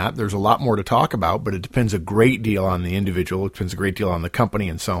 hours on that. There's a lot more to talk about, but it depends a great deal on the individual. It depends a great deal on the company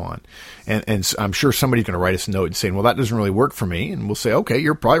and so on. And I'm sure somebody's going to write us a note and saying, well, that doesn't really work for me. And we'll say, okay,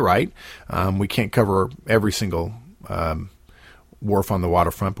 you're probably right. We can't cover every single wharf on the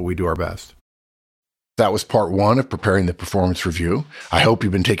waterfront, but we do our best. That was part 1 of preparing the performance review. I hope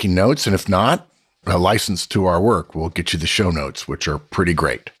you've been taking notes. And if not, a license to our work will get you the show notes, which are pretty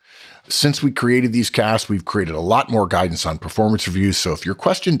great. Since we created these casts, we've created a lot more guidance on performance reviews. So if your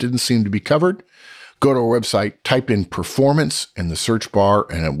question didn't seem to be covered, go to our website, type in performance in the search bar,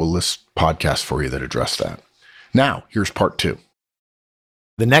 and it will list podcasts for you that address that. Now, here's part 2.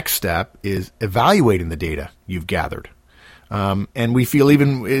 The next step is evaluating the data you've gathered. And we feel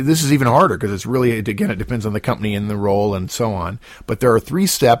this is even harder because it's really, again, it depends on the company and the role and so on. But there are 3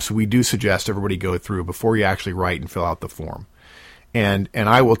 steps we do suggest everybody go through before you actually write and fill out the form. And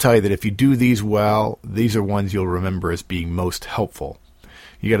I will tell you that if you do these well, these are ones you'll remember as being most helpful.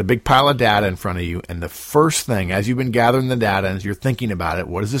 You got a big pile of data in front of you, and the first thing, as you've been gathering the data, as you're thinking about it,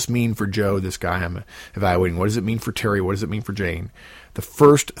 what does this mean for Joe, this guy I'm evaluating? What does it mean for Terry? What does it mean for Jane? The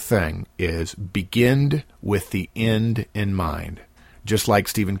first thing is begin with the end in mind, just like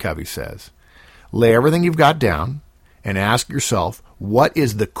Stephen Covey says. Lay everything you've got down and ask yourself, what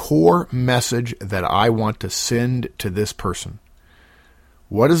is the core message that I want to send to this person?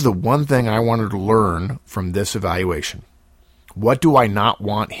 What is the one thing I wanted to learn from this evaluation? What do I not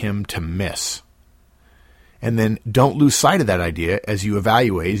want him to miss? And then don't lose sight of that idea as you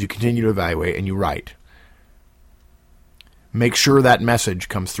evaluate, as you continue to evaluate and you write. Make sure that message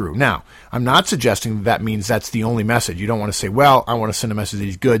comes through. Now, I'm not suggesting that means that's the only message. You don't want to say, well, I want to send a message that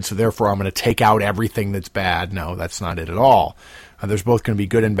he's good, so therefore I'm going to take out everything that's bad. No, that's not it at all. There's both going to be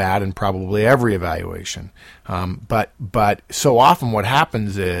good and bad in probably every evaluation. But so often what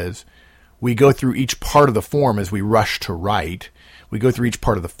happens is we go through each part of the form as we rush to write. We go through each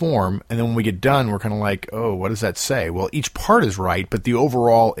part of the form, and then when we get done, we're kind of like, oh, what does that say? Well, each part is right, but the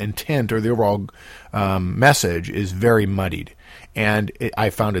overall intent or the overall message is very muddied. And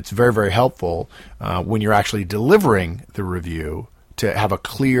I found it's very, very helpful when you're actually delivering the review to have a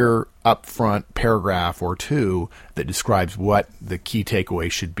clear upfront paragraph or 2 that describes what the key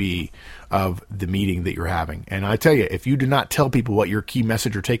takeaway should be of the meeting that you're having. And I tell you, if you do not tell people what your key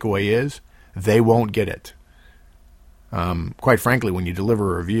message or takeaway is, they won't get it. Quite frankly, when you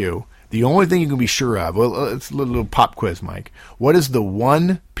deliver a review, the only thing you can be sure of, well, it's a little pop quiz, Mike. What is the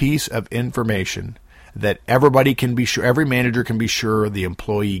one piece of information that everybody can be sure, every manager can be sure the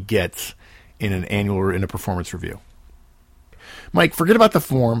employee gets in an annual or in a performance review? Mike, forget about the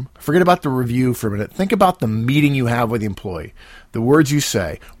form, forget about the review for a minute. Think about the meeting you have with the employee, the words you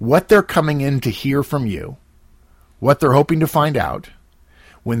say, what they're coming in to hear from you, what they're hoping to find out.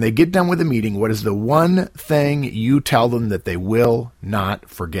 When they get done with the meeting, what is the one thing you tell them that they will not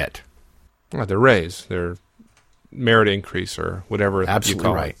forget? Their raise, their merit increase, or whatever Absolutely you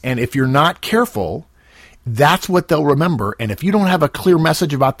call right. it. And if you're not careful, that's what they'll remember. And if you don't have a clear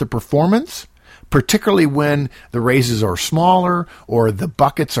message about the performance, particularly when the raises are smaller or the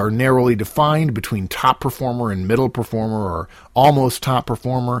buckets are narrowly defined between top performer and middle performer or almost top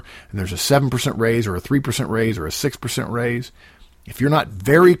performer, and there's a 7% raise or a 3% raise or a 6% raise, if you're not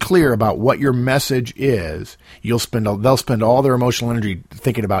very clear about what your message is, they'll spend all their emotional energy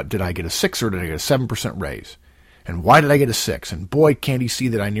thinking about, did I get a 6 or did I get a 7% raise? And why did I get a 6? And boy, can't he see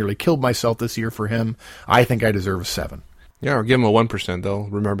that I nearly killed myself this year for him. I think I deserve a 7. Yeah, or give them a 1%. They'll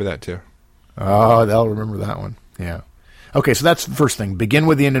remember that too. Oh, they'll remember that one. Yeah. Okay, so that's the first thing. Begin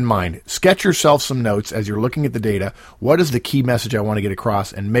with the end in mind. Sketch yourself some notes as you're looking at the data. What is the key message I want to get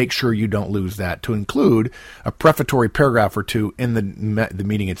across? And make sure you don't lose that, to include a prefatory paragraph or 2 in the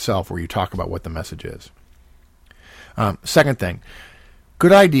meeting itself where you talk about what the message is. Second thing,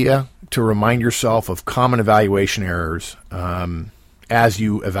 good idea to remind yourself of common evaluation errors as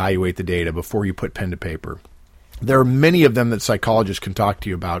you evaluate the data before you put pen to paper. There are many of them that psychologists can talk to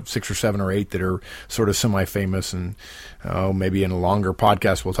you about, 6 or 7 or 8 that are sort of semi-famous, and maybe in a longer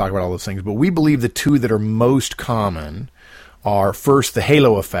podcast we'll talk about all those things. But we believe the 2 that are most common are, first, the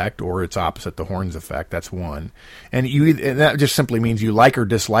halo effect, or its opposite, the horns effect. That's one. And that just simply means you like or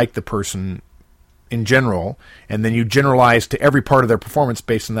dislike the person in general, and then you generalize to every part of their performance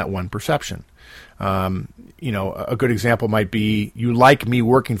based on that one perception. A good example might be, you like me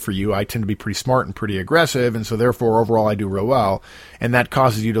working for you. I tend to be pretty smart and pretty aggressive, and so therefore overall I do real well. And that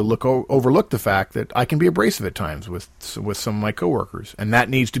causes you to overlook the fact that I can be abrasive at times with some of my coworkers, and that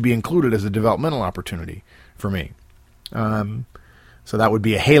needs to be included as a developmental opportunity for me. So that would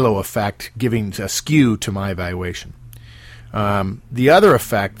be a halo effect, giving a skew to my evaluation. The other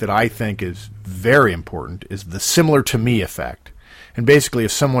effect that I think is very important is the similar to me effect. And basically,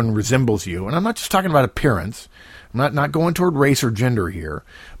 if someone resembles you, and I'm not just talking about appearance, I'm not going toward race or gender here,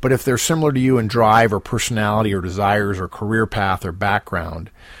 but if they're similar to you in drive or personality or desires or career path or background,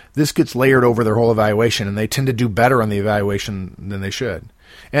 this gets layered over their whole evaluation, and they tend to do better on the evaluation than they should.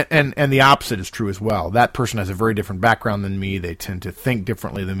 And the opposite is true as well. That person has a very different background than me. They tend to think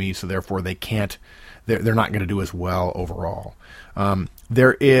differently than me, so therefore they're not going to do as well overall.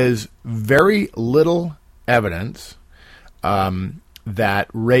 There is very little evidence that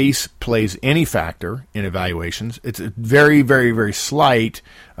race plays any factor in evaluations. It's very, very, very slight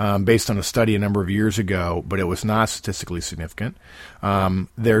based on a study a number of years ago, but it was not statistically significant.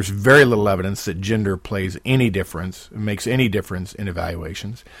 There's very little evidence that gender plays any difference, makes any difference in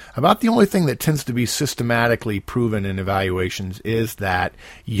evaluations. About the only thing that tends to be systematically proven in evaluations is that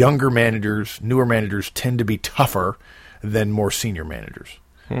younger managers, newer managers tend to be tougher than more senior managers,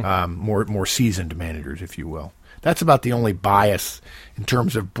 more seasoned managers, if you will. That's about the only bias in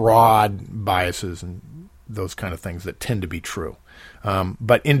terms of broad biases and those kind of things that tend to be true.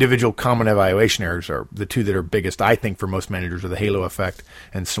 But individual common evaluation errors are the two that are biggest, I think, for most managers, are the halo effect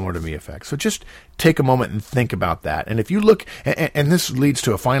and similar to me effect. So just take a moment and think about that. And if you look, and this leads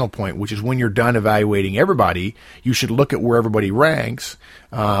to a final point, which is when you're done evaluating everybody, you should look at where everybody ranks,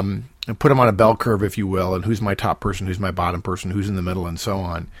 and put them on a bell curve, if you will, and who's my top person, who's my bottom person, who's in the middle, and so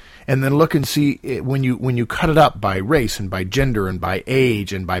on. And then look and see when you cut it up by race and by gender and by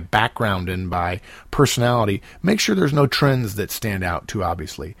age and by background and by personality, make sure there's no trends that stand out too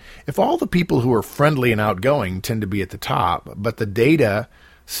obviously. If all the people who are friendly and outgoing tend to be at the top, but the data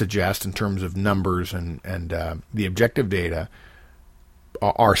suggest in terms of numbers and the objective data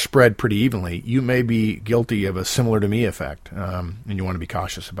are spread pretty evenly, you may be guilty of a similar to me effect, and you want to be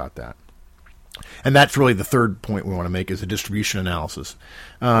cautious about that. And that's really the third point we want to make, is a distribution analysis.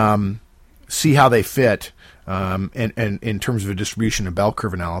 See how they fit and in terms of a distribution and bell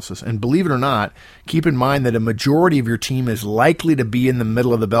curve analysis. And believe it or not, keep in mind that a majority of your team is likely to be in the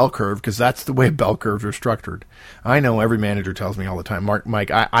middle of the bell curve, because that's the way bell curves are structured. I know every manager tells me all the time, Mike,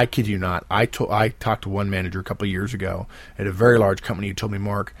 I kid you not, I talked to one manager a couple of years ago at a very large company who told me,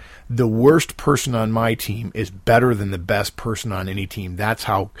 Mark, the worst person on my team is better than the best person on any team. That's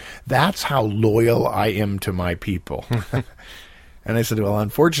how loyal I am to my people. And I said, well,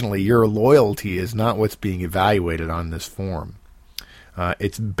 unfortunately, your loyalty is not what's being evaluated on this form.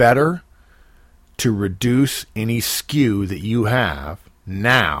 It's better to reduce any skew that you have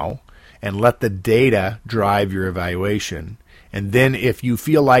now and let the data drive your evaluation. And then if you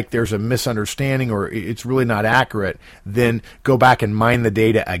feel like there's a misunderstanding or it's really not accurate, then go back and mine the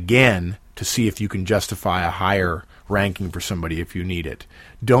data again to see if you can justify a higher ranking for somebody if you need it.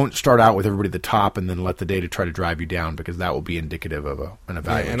 Don't start out with everybody at the top and then let the data try to drive you down, because that will be indicative of an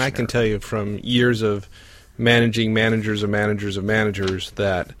evaluation. And I can tell you from years of managing managers of managers of managers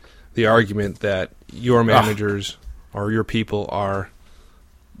that the argument that your managers or your people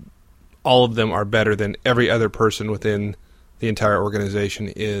all of them are better than every other person within the entire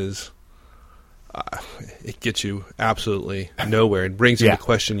organization is, it gets you absolutely nowhere. It brings into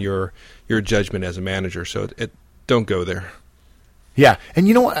question your judgment as a manager. So don't go there. Yeah, and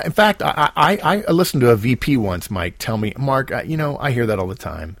you know what? In fact, I listened to a VP once, Mike, tell me, Mark, I hear that all the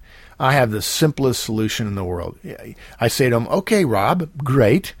time. I have the simplest solution in the world. I say to him, okay, Rob,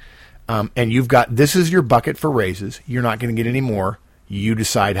 great, and this is your bucket for raises. You're not going to get any more. You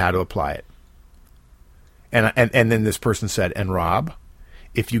decide how to apply it. And then this person said, and Rob,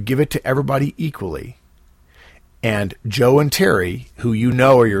 if you give it to everybody equally, and Joe and Terry, who you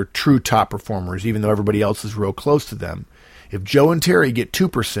know are your true top performers, even though everybody else is real close to them, if Joe and Terry get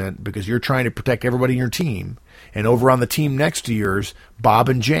 2% because you're trying to protect everybody in your team, and over on the team next to yours, Bob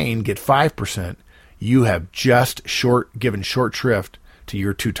and Jane get 5%, you have just given short shrift to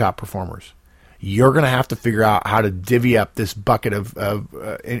your two top performers. You're going to have to figure out how to divvy up this bucket of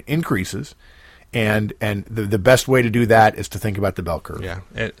increases, and the best way to do that is to think about the bell curve. Yeah.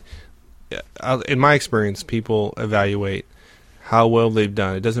 In my experience, people evaluate how well they've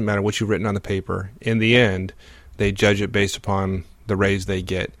done. It doesn't matter what you've written on the paper. In the end, they judge it based upon the raise they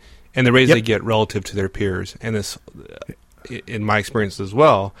get, and the raise they get relative to their peers. And this, in my experience as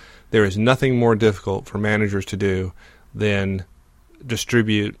well, there is nothing more difficult for managers to do than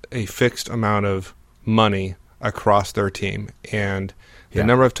distribute a fixed amount of money across their team. And the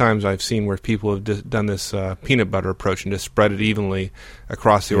number of times I've seen where people have done this peanut butter approach and just spread it evenly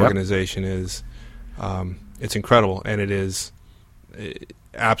across the organization is it's incredible, and it is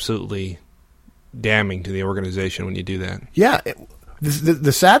absolutely damning to the organization when you do that. Yeah.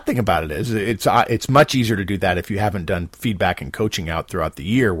 The sad thing about it is it's much easier to do that if you haven't done feedback and coaching out throughout the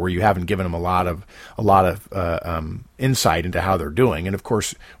year, where you haven't given them a lot of insight into how they're doing. And of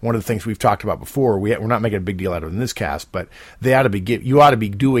course, one of the things we've talked about before, we're not making a big deal out of it in this cast, but you ought to be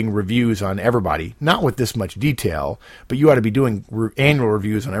doing reviews on everybody, not with this much detail, but you ought to be doing annual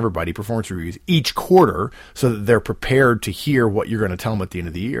reviews on everybody, performance reviews each quarter, so that they're prepared to hear what you're going to tell them at the end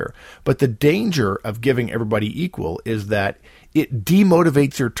of the year. But the danger of giving everybody equal is that it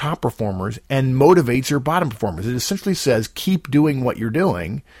demotivates your top performers and motivates your bottom performers. It essentially says, keep doing what you're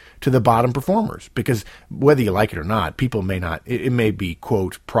doing to the bottom performers, because whether you like it or not, people may not, it may be,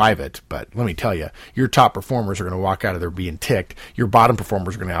 quote, private, but let me tell you, your top performers are going to walk out of there being ticked. Your bottom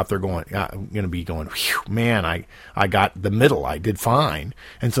performers are going to be going, man, I got the middle. I did fine.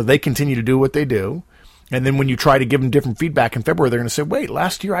 And so they continue to do what they do. And then when you try to give them different feedback in February, they're going to say, wait,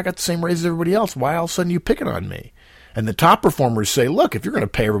 last year I got the same raise as everybody else. Why all of a sudden you picking on me? And the top performers say, look, if you're going to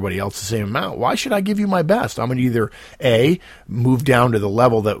pay everybody else the same amount, why should I give you my best? I'm going to either A, move down to the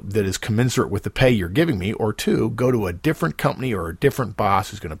level that is commensurate with the pay you're giving me, or 2, go to a different company or a different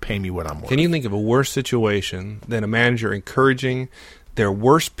boss who's going to pay me what I'm worth. Can you think of a worse situation than a manager encouraging their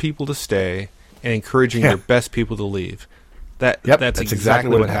worst people to stay and encouraging their best people to leave? That's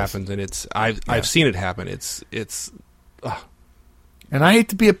exactly what happens, and I've seen it happen. And I hate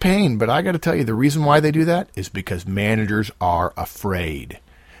to be a pain, but I got to tell you, the reason why they do that is because managers are afraid.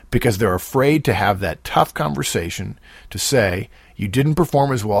 Because they're afraid to have that tough conversation to say, you didn't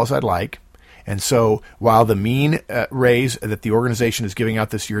perform as well as I'd like, and so while the mean raise that the organization is giving out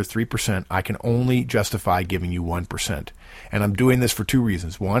this year is 3%, I can only justify giving you 1%. And I'm doing this for 2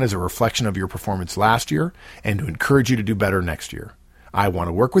 reasons. One is a reflection of your performance last year, and to encourage you to do better next year. I want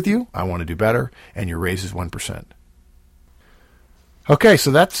to work with you, I want to do better, and your raise is 1%. Okay, so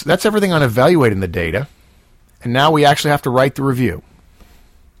that's everything on evaluating the data. And now we actually have to write the review.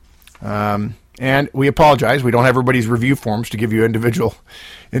 And we apologize. We don't have everybody's review forms to give you individual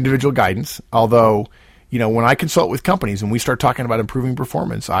guidance. Although, when I consult with companies and we start talking about improving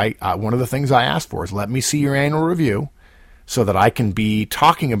performance, one of the things I ask for is, let me see your annual review so that I can be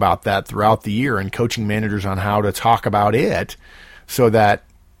talking about that throughout the year and coaching managers on how to talk about it so that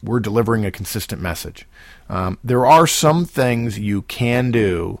we're delivering a consistent message. There are some things you can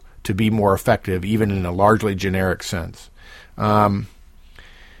do to be more effective, even in a largely generic sense. And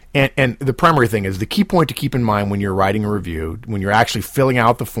the primary thing is, the key point to keep in mind when you're writing a review, when you're actually filling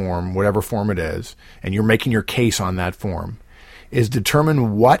out the form, whatever form it is, and you're making your case on that form, is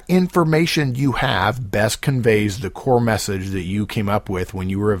determine what information you have best conveys the core message that you came up with when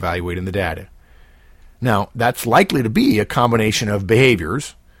you were evaluating the data. Now, that's likely to be a combination of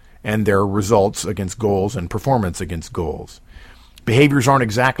behaviors and their results against goals and performance against goals. Behaviors aren't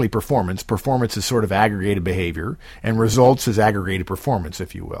exactly performance. Performance is sort of aggregated behavior, and results is aggregated performance,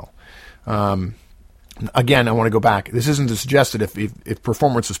 if you will. Again, I want to go back. This isn't to suggest that if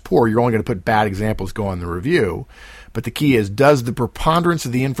performance is poor, you're only going to put bad examples go on the review. But the key is, does the preponderance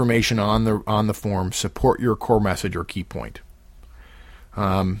of the information on the form support your core message or key point?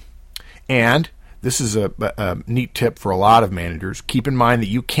 And this is a neat tip for a lot of managers. Keep in mind that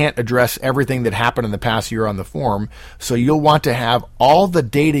you can't address everything that happened in the past year on the form, so you'll want to have all the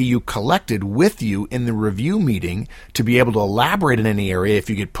data you collected with you in the review meeting to be able to elaborate in any area if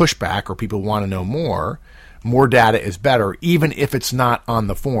you get pushback or people want to know more. More data is better, even if it's not on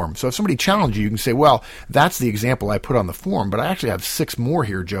the form. So if somebody challenges you, you can say, well, that's the example I put on the form, but I actually have 6 more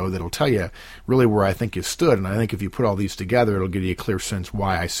here, Joe, that'll tell you really where I think you stood. And I think if you put all these together, it'll give you a clear sense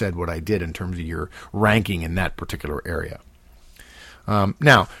why I said what I did in terms of your ranking in that particular area.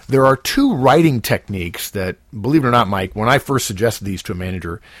 Now, there are 2 writing techniques that, believe it or not, Mike, when I first suggested these to a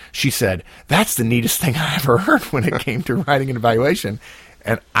manager, she said, that's the neatest thing I ever heard when it came to writing an evaluation.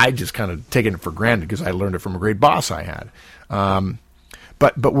 And I just kind of taken it for granted because I learned it from a great boss I had.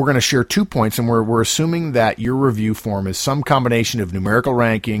 But we're going to share 2 points, and we're assuming that your review form is some combination of numerical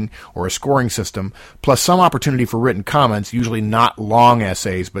ranking or a scoring system, plus some opportunity for written comments, usually not long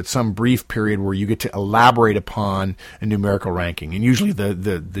essays, but some brief period where you get to elaborate upon a numerical ranking. And usually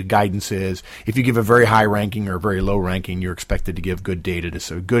the guidance is, if you give a very high ranking or a very low ranking, you're expected to give good data,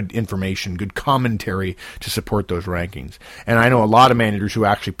 so good information, good commentary to support those rankings. And I know a lot of managers who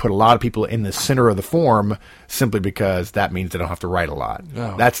actually put a lot of people in the center of the form simply because that means they don't have to write a lot.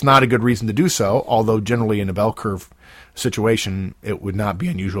 Oh. That's not a good reason to do so, although generally in a bell curve situation, it would not be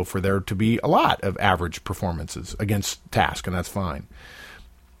unusual for there to be a lot of average performances against task, and that's fine.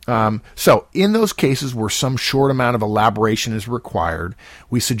 So in those cases where some short amount of elaboration is required,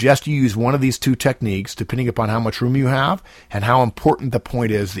 we suggest you use one of these 2 techniques depending upon how much room you have and how important the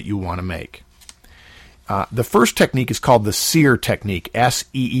point is that you want to make. The first technique is called the SEER technique,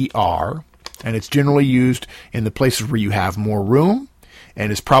 S-E-E-R, and it's generally used in the places where you have more room,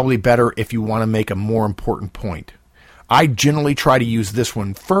 and is probably better if you want to make a more important point. I generally try to use this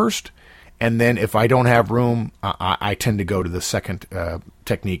one first, and then if I don't have room, I tend to go to the second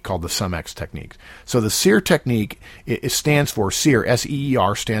technique called the SumX technique. So the SEER technique, it stands for, SEER,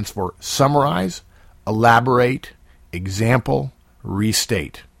 S-E-E-R, stands for summarize, elaborate, example,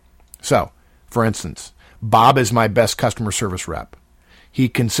 restate. So, for instance, Bob is my best customer service rep. He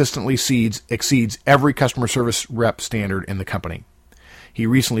consistently exceeds every customer service rep standard in the company. He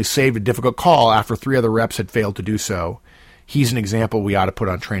recently saved a difficult call after 3 other reps had failed to do so. He's an example we ought to put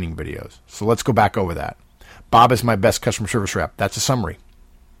on training videos. So let's go back over that. Bob is my best customer service rep. That's a summary.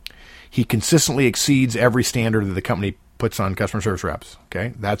 He consistently exceeds every standard that the company puts on customer service reps.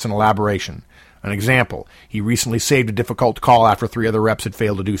 Okay, that's an elaboration. An example, he recently saved a difficult call after 3 other reps had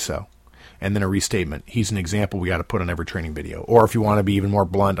failed to do so. And then a restatement. He's an example we got to put on every training video. Or if you want to be even more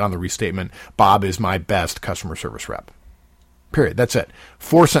blunt on the restatement, Bob is my best customer service rep. Period. That's it.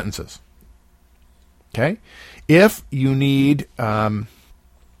 4 sentences. Okay? If you need you have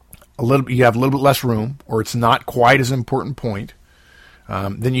a little bit less room, or it's not quite as important point,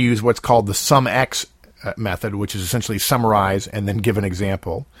 then you use what's called the SumX method, which is essentially summarize and then give an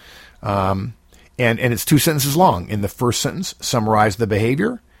example. And it's 2 sentences long. In the first sentence, summarize the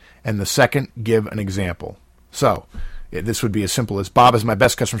behavior, and the second, give an example. So this would be as simple as, Bob is my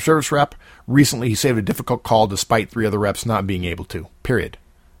best customer service rep. Recently, he saved a difficult call despite 3 other reps not being able to. Period.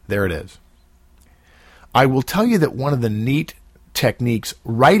 There it is. I will tell you that one of the neat techniques,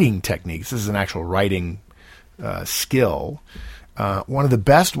 writing techniques, this is an actual writing skill, one of the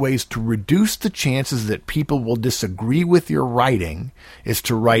best ways to reduce the chances that people will disagree with your writing is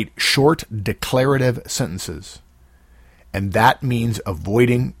to write short declarative sentences. And that means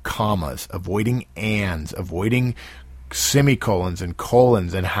avoiding commas, avoiding ands, avoiding semicolons and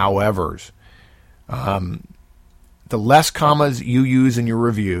colons and howevers. The less commas you use in your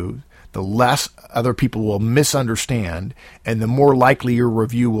review, the less other people will misunderstand, and the more likely your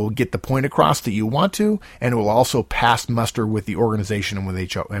review will get the point across that you want to, and it will also pass muster with the organization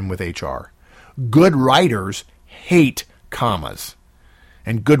and with HR. Good writers hate commas,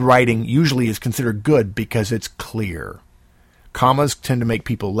 and good writing usually is considered good because it's clear. Commas tend to make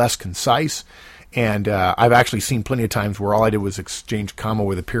people less concise, and I've actually seen plenty of times where all I did was exchange comma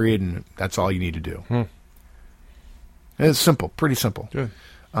with a period, and that's all you need to do. It's simple, pretty simple. Good.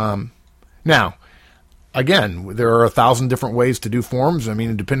 Now, again, there are 1,000 different ways to do forms. I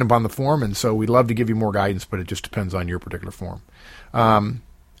mean, depending upon the form, and so we'd love to give you more guidance, but it just depends on your particular form.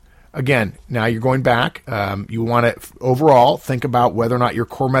 Again, now you're going back. You want to overall think about whether or not your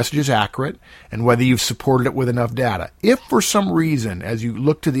core message is accurate and whether you've supported it with enough data. If for some reason, as you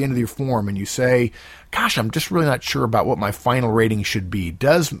look to the end of your form and you say, gosh, I'm just really not sure about what my final rating should be.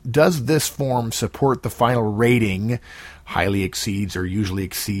 Does this form support the final rating? Highly exceeds or usually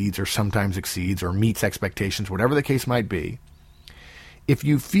exceeds or sometimes exceeds or meets expectations, whatever the case might be. If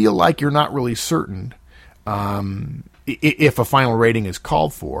you feel like you're not really certain if a final rating is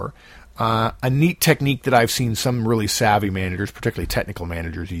called for, a neat technique that I've seen some really savvy managers, particularly technical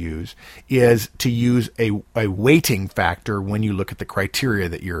managers, use is to use a weighting factor when you look at the criteria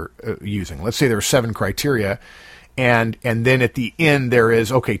that you're using. Let's say there are 7 criteria, and then at the end there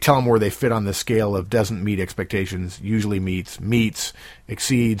is, okay, tell them where they fit on the scale of doesn't meet expectations, usually meets,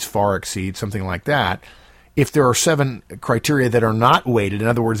 exceeds, far exceeds, something like that. If there are 7 criteria that are not weighted, in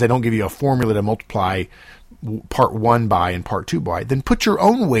other words, they don't give you a formula to multiply part 1 by and part 2 by, then put your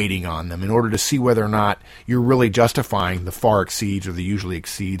own weighting on them in order to see whether or not you're really justifying the far exceeds or the usually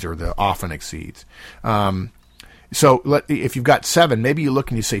exceeds or the often exceeds. So if you've got 7, maybe you look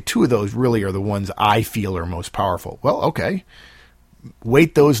and you say 2 of those really are the ones I feel are most powerful. Well, okay,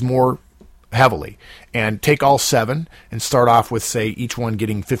 weight those more heavily and take all 7 and start off with, say, each one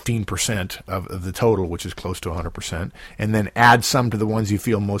getting 15% of the total, which is close to 100%, and then add some to the ones you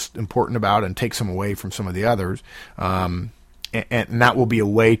feel most important about and take some away from some of the others. And that will be a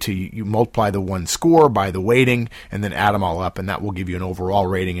way to you multiply the one score by the weighting and then add them all up, and that will give you an overall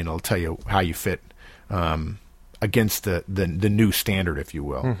rating, and it'll tell you how you fit against the new standard, if you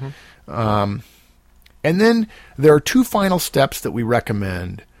will. Mm-hmm. And then there are 2 final steps that we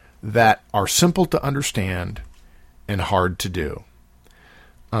recommend that are simple to understand and hard to do.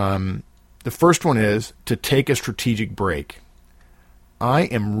 The first one is to take a strategic break. I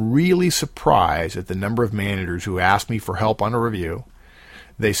am really surprised at the number of managers who ask me for help on a review.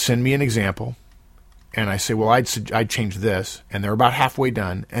 They send me an example, and I say, well, I'd change this, and they're about halfway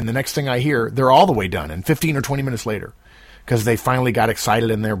done, and the next thing I hear, they're all the way done, and 15 or 20 minutes later, because they finally got excited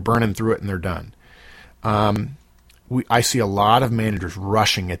and they're burning through it and they're done. I see a lot of managers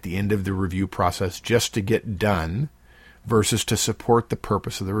rushing at the end of the review process just to get done versus to support the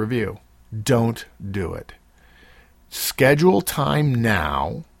purpose of the review. Don't do it. Schedule time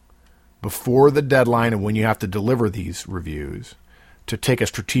now before the deadline of when you have to deliver these reviews to take a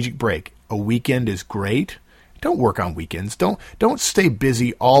strategic break. A weekend is great. Don't work on weekends. Don't stay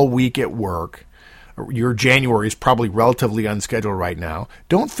busy all week at work. Your January is probably relatively unscheduled right now.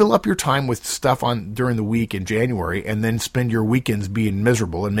 Don't fill up your time with stuff on during the week in January and then spend your weekends being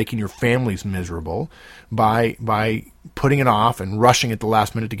miserable and making your families miserable by putting it off and rushing at the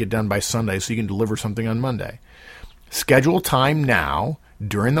last minute to get done by Sunday so you can deliver something on Monday. Schedule time now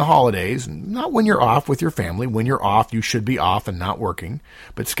during the holidays, not when you're off with your family. When you're off, you should be off and not working.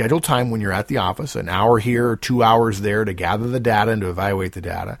 But schedule time when you're at the office, an hour here or 2 hours there to gather the data and to evaluate the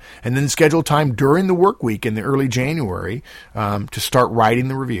data. And then schedule time during the work week in the early January to start writing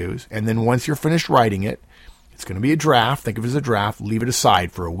the reviews. And then once you're finished writing it, it's going to be a draft. Think of it as a draft. Leave it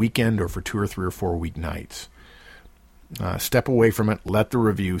aside for a weekend or for 2 or 3 or 4 weeknights. Step away from it. Let the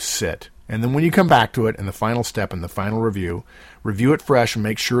review sit. And then when you come back to it in the final step in the final review it fresh and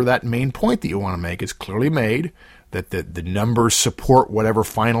make sure that main point that you want to make is clearly made, that the numbers support whatever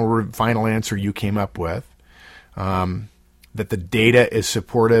final answer you came up with, that the data is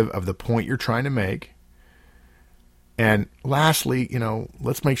supportive of the point you're trying to make. And lastly,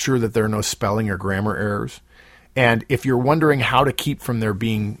 let's make sure that there are no spelling or grammar errors. And if you're wondering how to keep from there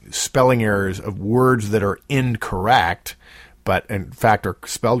being spelling errors of words that are incorrect, but in fact are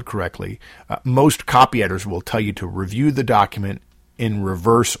spelled correctly, most copy editors will tell you to review the document in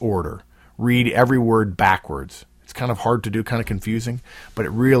reverse order. Read every word backwards. It's kind of hard to do, kind of confusing, but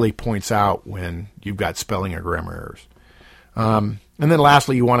it really points out when you've got spelling or grammar errors. And then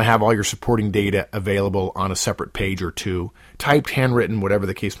lastly, you want to have all your supporting data available on a separate page or two, typed, handwritten, whatever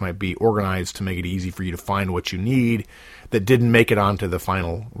the case might be, organized to make it easy for you to find what you need that didn't make it onto the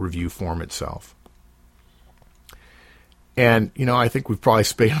final review form itself. And, I think we've probably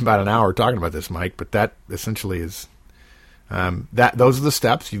spent about an hour talking about this, Mike, but that essentially is those are the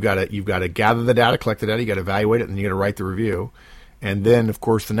steps. You've got to gather the data, collect the data, you got to evaluate it, and you got to write the review. And then, of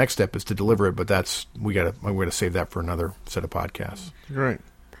course, the next step is to deliver it, but we're going to save that for another set of podcasts. Great.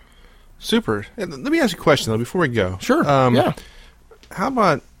 Super. And let me ask you a question, though, before we go. Sure. Yeah. How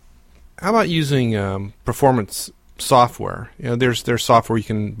about using performance software? There's software you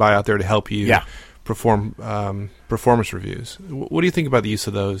can buy out there to help you perform performance reviews. What do you think about the use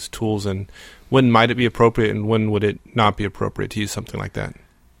of those tools, and when might it be appropriate, and when would it not be appropriate to use something like that?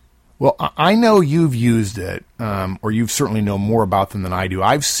 Well, I know you've used it, or you certainly know more about them than I do.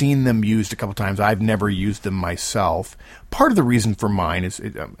 I've seen them used a couple times. I've never used them myself. Part of the reason for mine is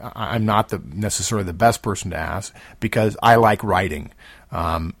I'm not necessarily the best person to ask because I like writing,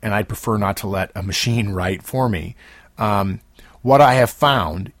 and I'd prefer not to let a machine write for me. What I have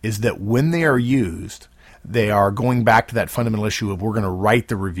found is that when they are used, they are going back to that fundamental issue of we're going to write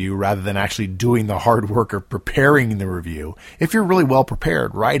the review rather than actually doing the hard work of preparing the review. If you're really well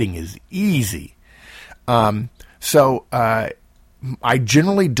prepared, writing is easy. So I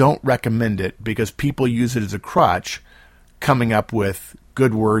generally don't recommend it because people use it as a crutch, coming up with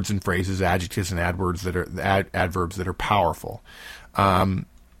good words and phrases, adjectives and adverbs that are powerful.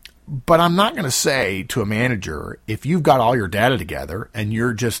 But I'm not going to say to a manager, if you've got all your data together and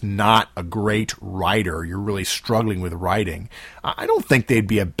you're just not a great writer, you're really struggling with writing, I don't think they'd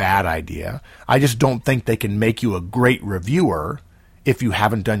be a bad idea. I just don't think they can make you a great reviewer if you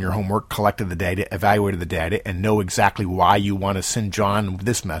haven't done your homework, collected the data, evaluated the data, and know exactly why you want to send John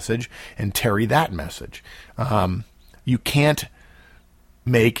this message and Terry that message. You can't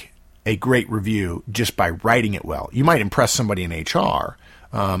make a great review just by writing it well. You might impress somebody in HR.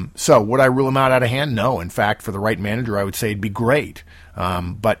 So would I rule them out of hand? No. In fact, for the right manager, I would say it'd be great.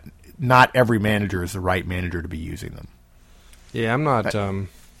 But not every manager is the right manager to be using them. Yeah, I'm not.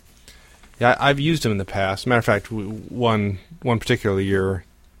 I've used them in the past. Matter of fact, one particular year,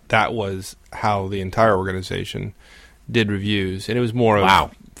 that was how the entire organization did reviews, and it was more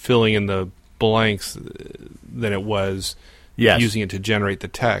of filling in the blanks than it was using it to generate the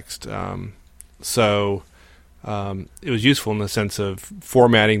text. It was useful in the sense of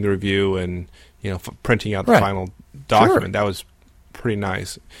formatting the review and printing out the final document. Sure. That was pretty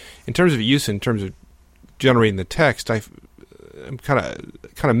nice. In terms of use, in terms of generating the text, I'm kind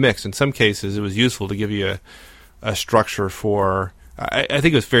of mixed. In some cases, it was useful to give you a structure for. I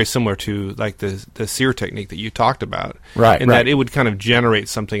think it was very similar to like the SEER technique that you talked about, that it would kind of generate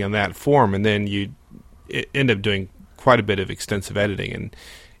something in that form, and then you end up doing quite a bit of extensive editing. And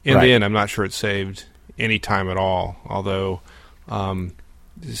in the end, I'm not sure it saved any time at all, although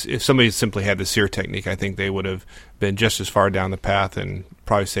if somebody simply had the SEER technique, I think they would have been just as far down the path and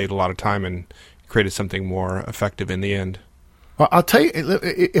probably saved a lot of time and created something more effective in the end. Well, I'll tell you,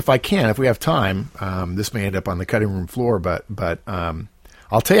 if I can, if we have time, this may end up on the cutting room floor, but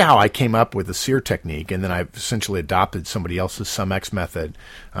I'll tell you how I came up with the SEER technique, and then I've essentially adopted somebody else's SumX method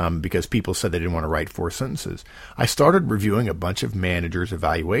because people said they didn't want to write 4 sentences. I started reviewing a bunch of managers'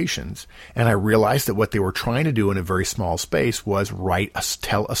 evaluations, and I realized that what they were trying to do in a very small space was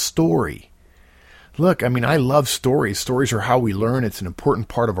tell a story. Look, I mean, I love stories. Stories are how we learn. It's an important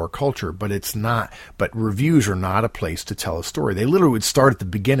part of our culture, but it's not. But reviews are not a place to tell a story. They literally would start at the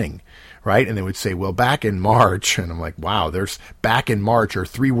beginning, right? And they would say, well, back in March, and I'm like, wow, there's back in March are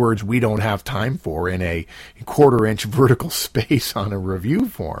 3 words we don't have time for in a 1/4-inch vertical space on a review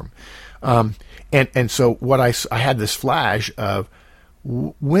form. And so what I had this flash of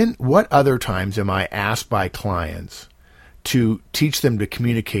what other times am I asked by clients to teach them to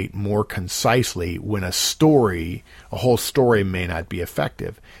communicate more concisely when a whole story may not be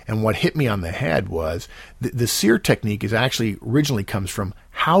effective. And what hit me on the head was the SEER technique is actually originally comes from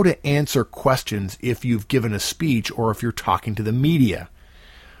how to answer questions if you've given a speech or if you're talking to the media.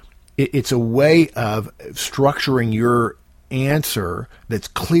 It's a way of structuring your answer that's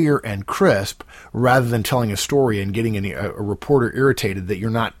clear and crisp rather than telling a story and getting a reporter irritated that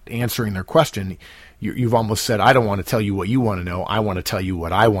you're not answering their question. You've almost said, I don't want to tell you what you want to know. I want to tell you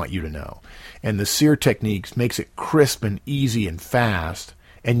what I want you to know. And the SEER techniques makes it crisp and easy and fast,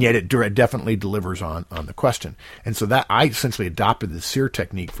 and yet it definitely delivers on the question. And so that I essentially adopted the SEER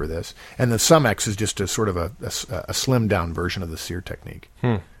technique for this. And the SumX is just a sort of a slimmed down version of the SEER technique.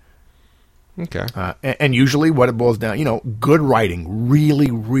 Okay. And usually what it boils down, good writing,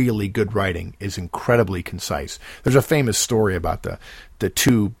 really, really good writing is incredibly concise. There's a famous story about the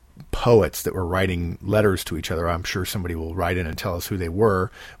 2 poets that were writing letters to each other. I'm sure somebody will write in and tell us who they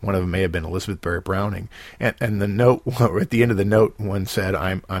were. One of them may have been Elizabeth Barrett Browning. And the note, at the end of the note, one said,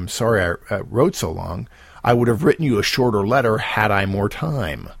 I'm sorry I wrote so long. I would have written you a shorter letter had I more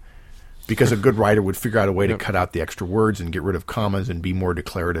time. Because a good writer would figure out a way to cut out the extra words and get rid of commas and be more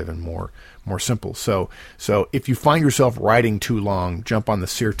declarative and more simple. So if you find yourself writing too long, jump on the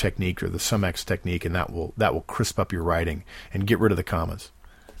SEER technique or the SumX technique, and that will crisp up your writing and get rid of the commas.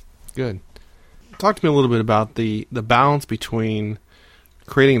 Good. Talk to me a little bit about the balance between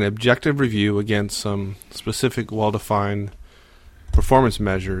creating an objective review against some specific, well-defined performance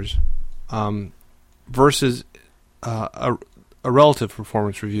measures versus a relative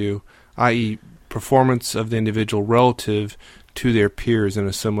performance review, i.e. performance of the individual relative to their peers in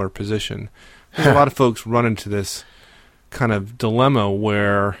a similar position. A lot of folks run into this kind of dilemma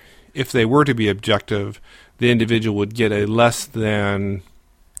where if they were to be objective, the individual would get a less than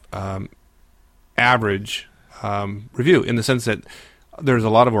average review, in the sense that there's a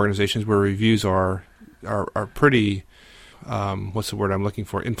lot of organizations where reviews are pretty what's the word I'm looking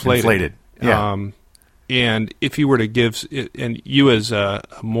for? Inflated. Yeah. And if you were to give, and you as a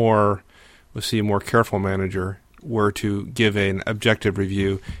more careful manager were to give an objective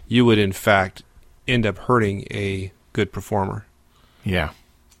review, you would in fact end up hurting a good performer. Yeah.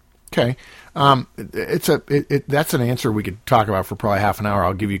 Okay. That's an answer we could talk about for probably half an hour.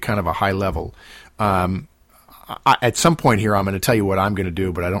 I'll give you kind of a high level. At some point here, I'm going to tell you what I'm going to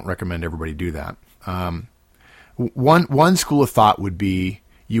do, but I don't recommend everybody do that. One school of thought would be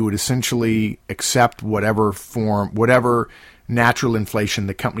you would essentially accept whatever natural inflation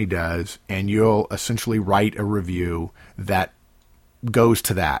the company does, and you'll essentially write a review that goes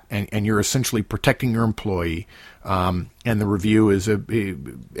to that, and you're essentially protecting your employee, and the review is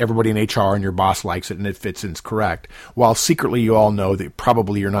everybody in HR and your boss likes it and it fits and it's correct, while secretly you all know that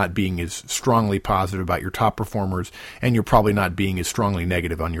probably you're not being as strongly positive about your top performers, and you're probably not being as strongly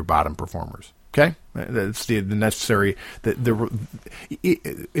negative on your bottom performers. Okay, that's the necessary. The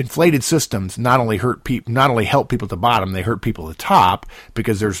inflated systems not only help people at the bottom, they hurt people at the top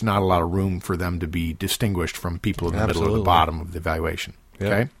because there's not a lot of room for them to be distinguished from people in the middle or the bottom of the evaluation. Yeah.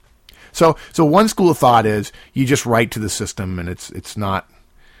 Okay, so one school of thought is you just write to the system, and it's not.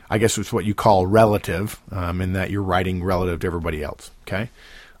 I guess it's what you call relative, in that you're writing relative to everybody else. Okay,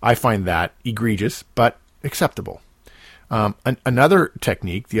 I find that egregious but acceptable. Another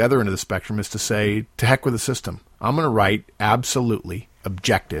technique, the other end of the spectrum, is to say, to heck with the system. I'm going to write absolutely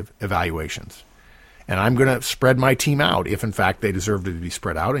objective evaluations. And I'm going to spread my team out if, in fact, they deserve to be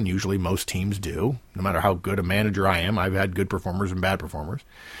spread out. And usually most teams do. No matter how good a manager I am, I've had good performers and bad performers.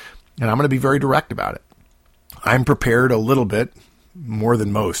 And I'm going to be very direct about it. I'm prepared a little bit, more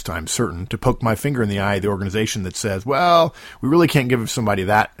than most, I'm certain, to poke my finger in the eye of the organization that says, well, we really can't give somebody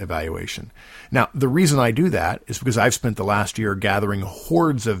that evaluation. Now, the reason I do that is because I've spent the last year gathering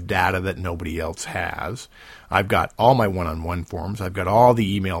hordes of data that nobody else has. I've got all my one-on-one forms. I've got all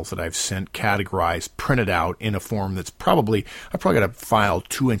the emails that I've sent categorized, printed out in a form that's I've probably got a file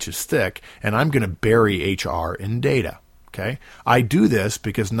 2 inches thick, and I'm going to bury HR in data. Okay, I do this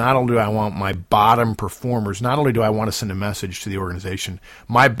because not only do I want my bottom performers, not only do I want to send a message to the organization,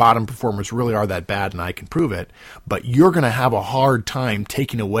 my bottom performers really are that bad and I can prove it, but you're going to have a hard time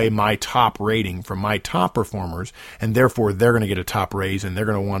taking away my top rating from my top performers, and therefore they're going to get a top raise and they're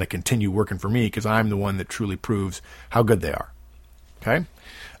going to want to continue working for me because I'm the one that truly proves how good they are. Okay,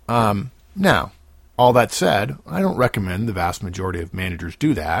 now, all that said, I don't recommend the vast majority of managers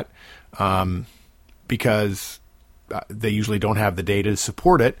do that because they usually don't have the data to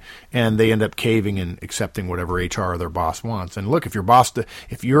support it, and they end up caving and accepting whatever HR or their boss wants. And look, if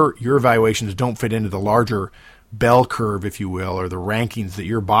your evaluations don't fit into the larger bell curve, if you will, or the rankings that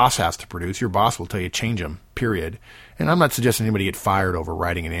your boss has to produce, your boss will tell you change them, period. And I'm not suggesting anybody get fired over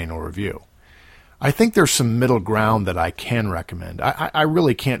writing an annual review. I think there's some middle ground that I can recommend. I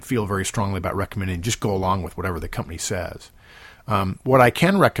really can't feel very strongly about recommending just go along with whatever the company says. What I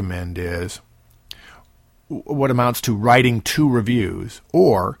can recommend is what amounts to writing 2 reviews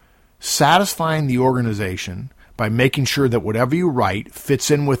or satisfying the organization by making sure that whatever you write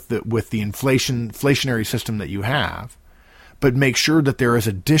fits in with the inflationary system that you have, but make sure that there is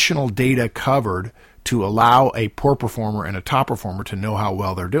additional data covered to allow a poor performer and a top performer to know how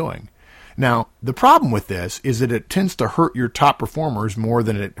well they're doing. Now, the problem with this is that it tends to hurt your top performers more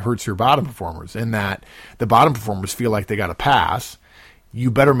than it hurts your bottom performers, in that the bottom performers feel like they got a pass.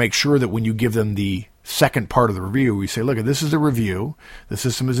 You better make sure that when you give them the second part of the review, we say, look, this is a review. The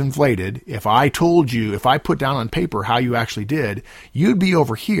system is inflated. If I put down on paper how you actually did, you'd be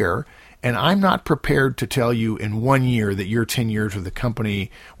over here. And I'm not prepared to tell you in 1 year that your 10 years with the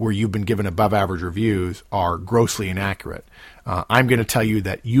company where you've been given above average reviews are grossly inaccurate. I'm going to tell you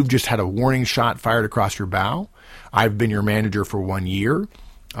that you've just had a warning shot fired across your bow. I've been your manager for 1 year.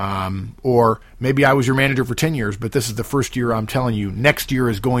 Or maybe I was your manager for 10 years, but this is the first year I'm telling you next year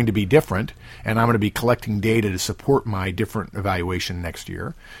is going to be different, and I'm going to be collecting data to support my different evaluation next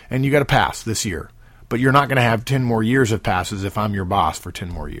year. And you got to pass this year. But you're not going to have 10 more years of passes if I'm your boss for 10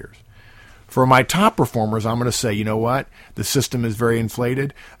 more years. For my top performers, I'm going to say, you know what? The system is very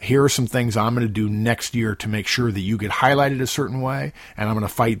inflated. Here are some things I'm going to do next year to make sure that you get highlighted a certain way, and I'm going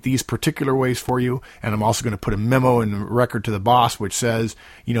to fight these particular ways for you, and I'm also going to put a memo in the record to the boss which says,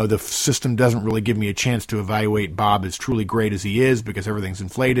 you know, the system doesn't really give me a chance to evaluate Bob as truly great as he is because everything's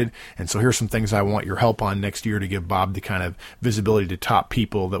inflated, and so here's some things I want your help on next year to give Bob the kind of visibility to top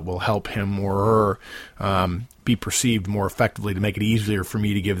people that will help him or her be perceived more effectively, to make it easier for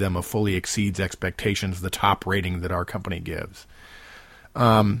me to give them a fully exceeds expectations, the top rating that our company gives.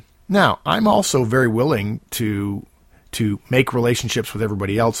 Now, I'm also very willing to make relationships with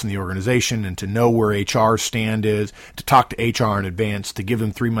everybody else in the organization and to know where HR's stand is, to talk to HR in advance, to give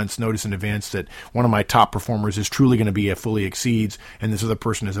them 3 months notice in advance that one of my top performers is truly going to be a fully exceeds and this other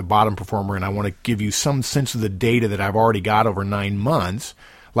person is a bottom performer, and I want to give you some sense of the data that I've already got over 9 months.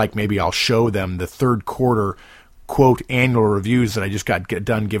 Like maybe I'll show them the third quarter, quote, annual reviews that I just got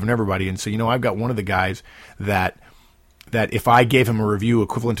done giving everybody and say, you know, I've got one of the guys that if I gave him a review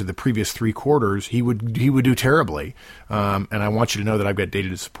equivalent to the previous 3 quarters, he would do terribly. And I want you to know that I've got data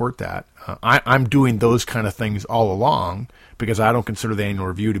to support that. I'm doing those kind of things all along because I don't consider the annual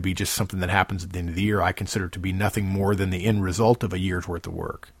review to be just something that happens at the end of the year. I consider it to be nothing more than the end result of a year's worth of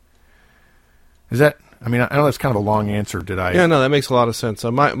work. Is that... I mean, I know that's kind of a long answer. Did I? Yeah, no, that makes a lot of sense.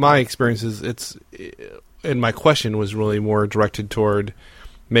 My experience is and my question was really more directed toward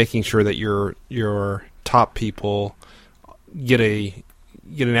making sure that your top people get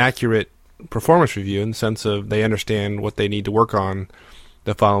an accurate performance review in the sense of they understand what they need to work on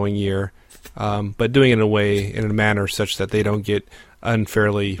the following year, but doing it in a manner such that they don't get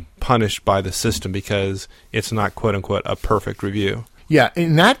unfairly punished by the system because it's not, quote unquote, a perfect review. Yeah,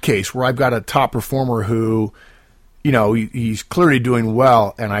 in that case where I've got a top performer who, you know, he's clearly doing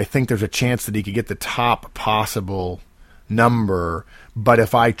well, and I think there's a chance that he could get the top possible number, but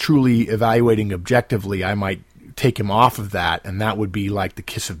if I truly evaluating objectively, I might take him off of that, and that would be like the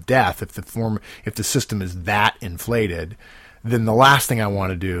kiss of death if the system is that inflated. Then the last thing I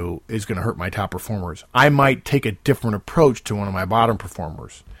want to do is going to hurt my top performers. I might take a different approach to one of my bottom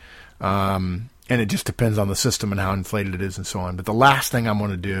performers. And it just depends on the system and how inflated it is and so on. But the last thing I'm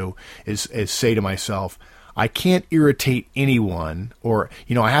going to do is say to myself, I can't irritate anyone, or,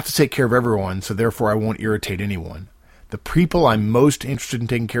 you know, I have to take care of everyone, so therefore I won't irritate anyone. The people I'm most interested in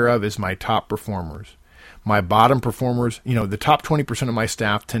taking care of is my top performers. My bottom performers, the top 20% of my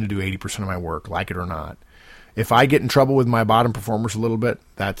staff tend to do 80% of my work, like it or not. If I get in trouble with my bottom performers a little bit,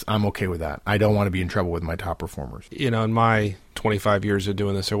 I'm okay with that. I don't want to be in trouble with my top performers. In my 25 years of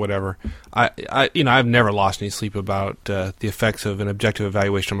doing this or whatever, I've never lost any sleep about the effects of an objective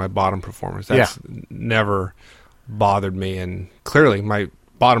evaluation on my bottom performers. That's never bothered me. And clearly, my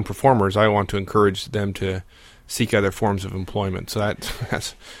bottom performers, I want to encourage them to seek other forms of employment. So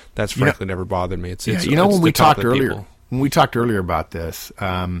that's frankly never bothered me. It's when we talked earlier. When we talked earlier about this,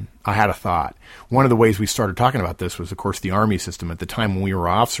 I had a thought. One of the ways we started talking about this was, of course, the Army system. At the time when we were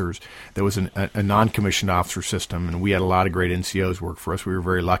officers, there was a non-commissioned officer system, and we had a lot of great NCOs work for us. We were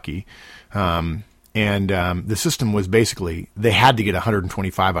very lucky. And the system was basically, they had to get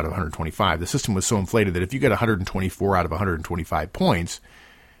 125 out of 125. The system was so inflated that if you get 124 out of 125 points,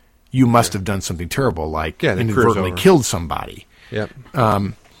 you must have done something terrible, like inadvertently killed somebody. Yep.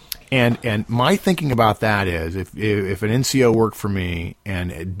 And my thinking about that is, if an NCO worked for me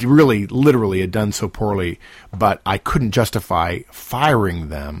and it really, literally had done so poorly, but I couldn't justify firing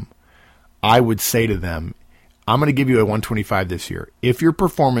them, I would say to them, I'm going to give you a 125 this year. If your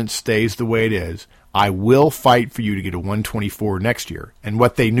performance stays the way it is, I will fight for you to get a 124 next year. And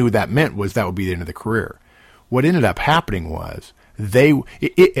what they knew that meant was that would be the end of the career. What ended up happening was,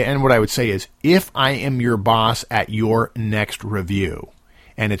 and what I would say is, if I am your boss at your next review,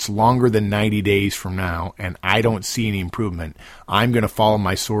 and it's longer than 90 days from now, and I don't see any improvement, I'm going to follow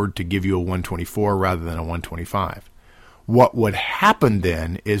my sword to give you a 124 rather than a 125. What would happen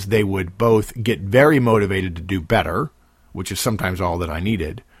then is they would both get very motivated to do better, which is sometimes all that I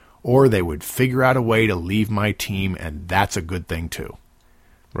needed, or they would figure out a way to leave my team, and that's a good thing too.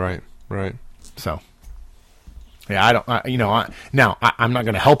 Right. So... yeah, I'm not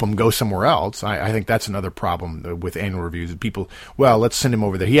going to help them go somewhere else. I think that's another problem with annual reviews. People, let's send him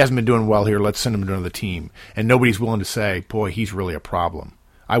over there. He hasn't been doing well here. Let's send him to another team. And nobody's willing to say, boy, he's really a problem.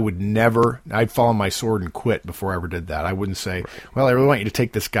 I'd fall on my sword and quit before I ever did that. I wouldn't say, well, I really want you to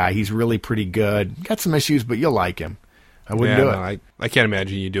take this guy. He's really pretty good. Got some issues, but you'll like him. I wouldn't do it. I can't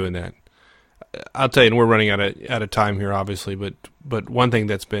imagine you doing that. I'll tell you, and we're running out of time here, obviously, but one thing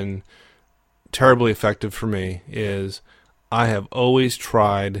that's been terribly effective for me is I have always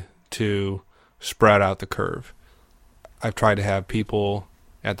tried to spread out the curve. I've tried to have people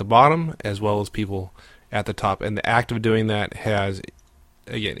at the bottom as well as people at the top, and the act of doing that has,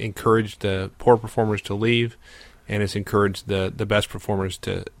 again, encouraged the poor performers to leave, and it's encouraged the best performers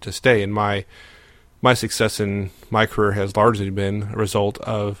to stay. And my success in my career has largely been a result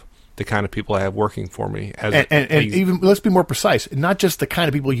of the kind of people I have working for me. And even, let's be more precise, not just the kind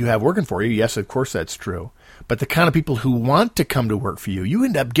of people you have working for you. Yes, of course that's true. But the kind of people who want to come to work for you. You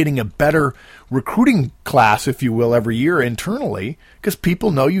end up getting a better recruiting class, if you will, every year internally, because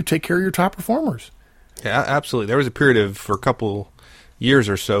people know you take care of your top performers. Yeah, absolutely. There was a period for a couple years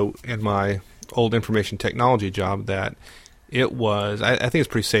or so in my old information technology job that it was, I think it's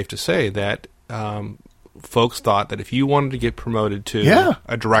pretty safe to say that folks thought that if you wanted to get promoted to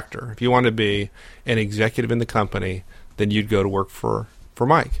a director, if you wanted to be an executive in the company, then you'd go to work for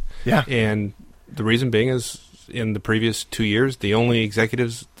Mike. Yeah. And the reason being is, in the previous 2 years, the only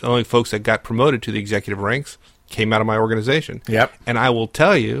folks that got promoted to the executive ranks came out of my organization. Yep. And I will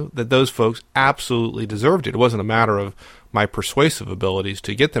tell you that those folks absolutely deserved it. It wasn't a matter of my persuasive abilities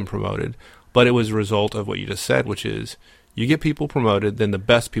to get them promoted, but it was a result of what you just said, which is you get people promoted, then the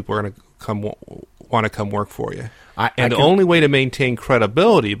best people are going to want to come work for you. The only way to maintain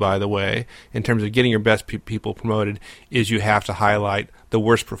credibility, by the way, in terms of getting your best people promoted, is you have to highlight the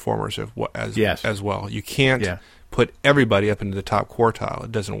worst performers as well. You can't put everybody up into the top quartile.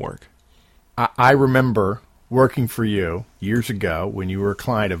 It doesn't work. I remember working for you years ago when you were a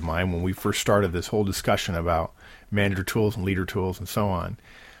client of mine, when we first started this whole discussion about manager tools and leader tools and so on.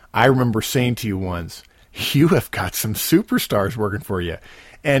 I remember saying to you once, you have got some superstars working for you.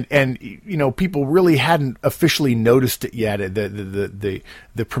 And you know, people really hadn't officially noticed it yet. The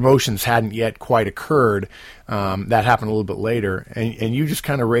promotions hadn't yet quite occurred. That happened a little bit later. And you just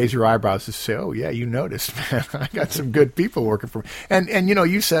kind of raise your eyebrows to say, oh, yeah, you noticed, man. I got some good people working for me. And you know,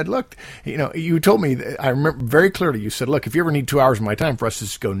 you said, look, you know, you told me, I remember very clearly, you said, look, if you ever need 2 hours of my time for us to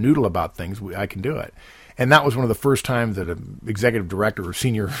just go noodle about things, I can do it. And that was one of the first times that an executive director or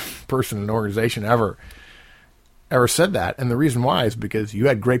senior person in an organization ever said that. And the reason why is because you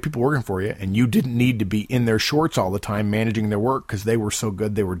had great people working for you, and you didn't need to be in their shorts all the time managing their work because they were so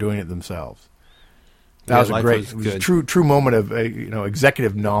good they were doing it themselves. That was a great, true moment of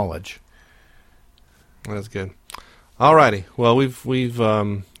executive knowledge. That's good. All righty. Well, we've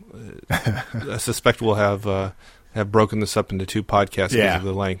I suspect we'll have have broken this up into 2 podcasts because of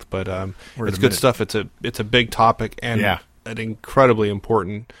the length, but it's good stuff. It's a big topic and an incredibly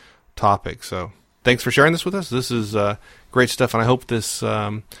important topic. So thanks for sharing this with us. This is great stuff, and I hope this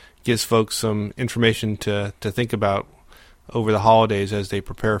gives folks some information to think about over the holidays as they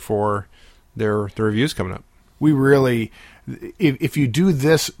prepare for their reviews coming up. We really, if you do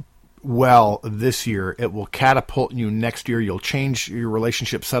this well this year, it will catapult you next year. You'll change your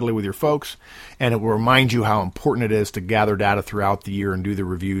relationship subtly with your folks, and it will remind you how important it is to gather data throughout the year and do the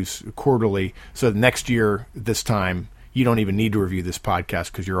reviews quarterly, so that next year, this time, you don't even need to review this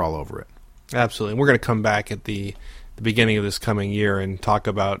podcast because you're all over it. Absolutely. And we're going to come back at the beginning of this coming year and talk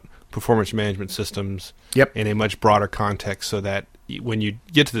about performance management systems in a much broader context, so that when you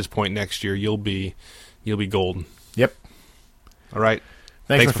get to this point next year, you'll be golden. Yep. All right.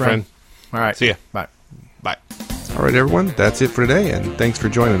 Thanks my friend. All right. See ya. Bye. Bye. All right, everyone. That's it for today, and thanks for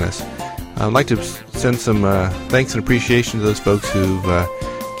joining us. I'd like to send some thanks and appreciation to those folks who've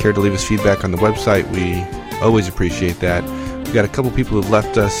cared to leave us feedback on the website. We always appreciate that. We've got a couple people who've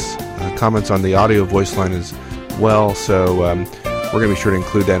left us comments on the audio voice line as well, so we're going to be sure to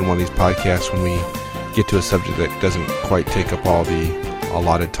include that in one of these podcasts when we get to a subject that doesn't quite take up all the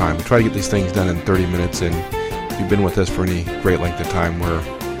allotted time. We try to get these things done in 30 minutes, and if you've been with us for any great length of time, we're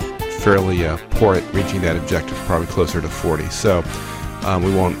fairly poor at reaching that objective, probably closer to 40. So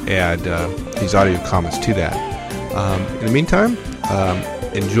we won't add these audio comments to that. In the meantime,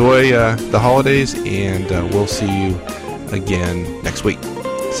 enjoy the holidays, and we'll see you again next week.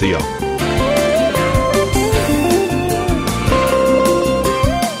 See y'all.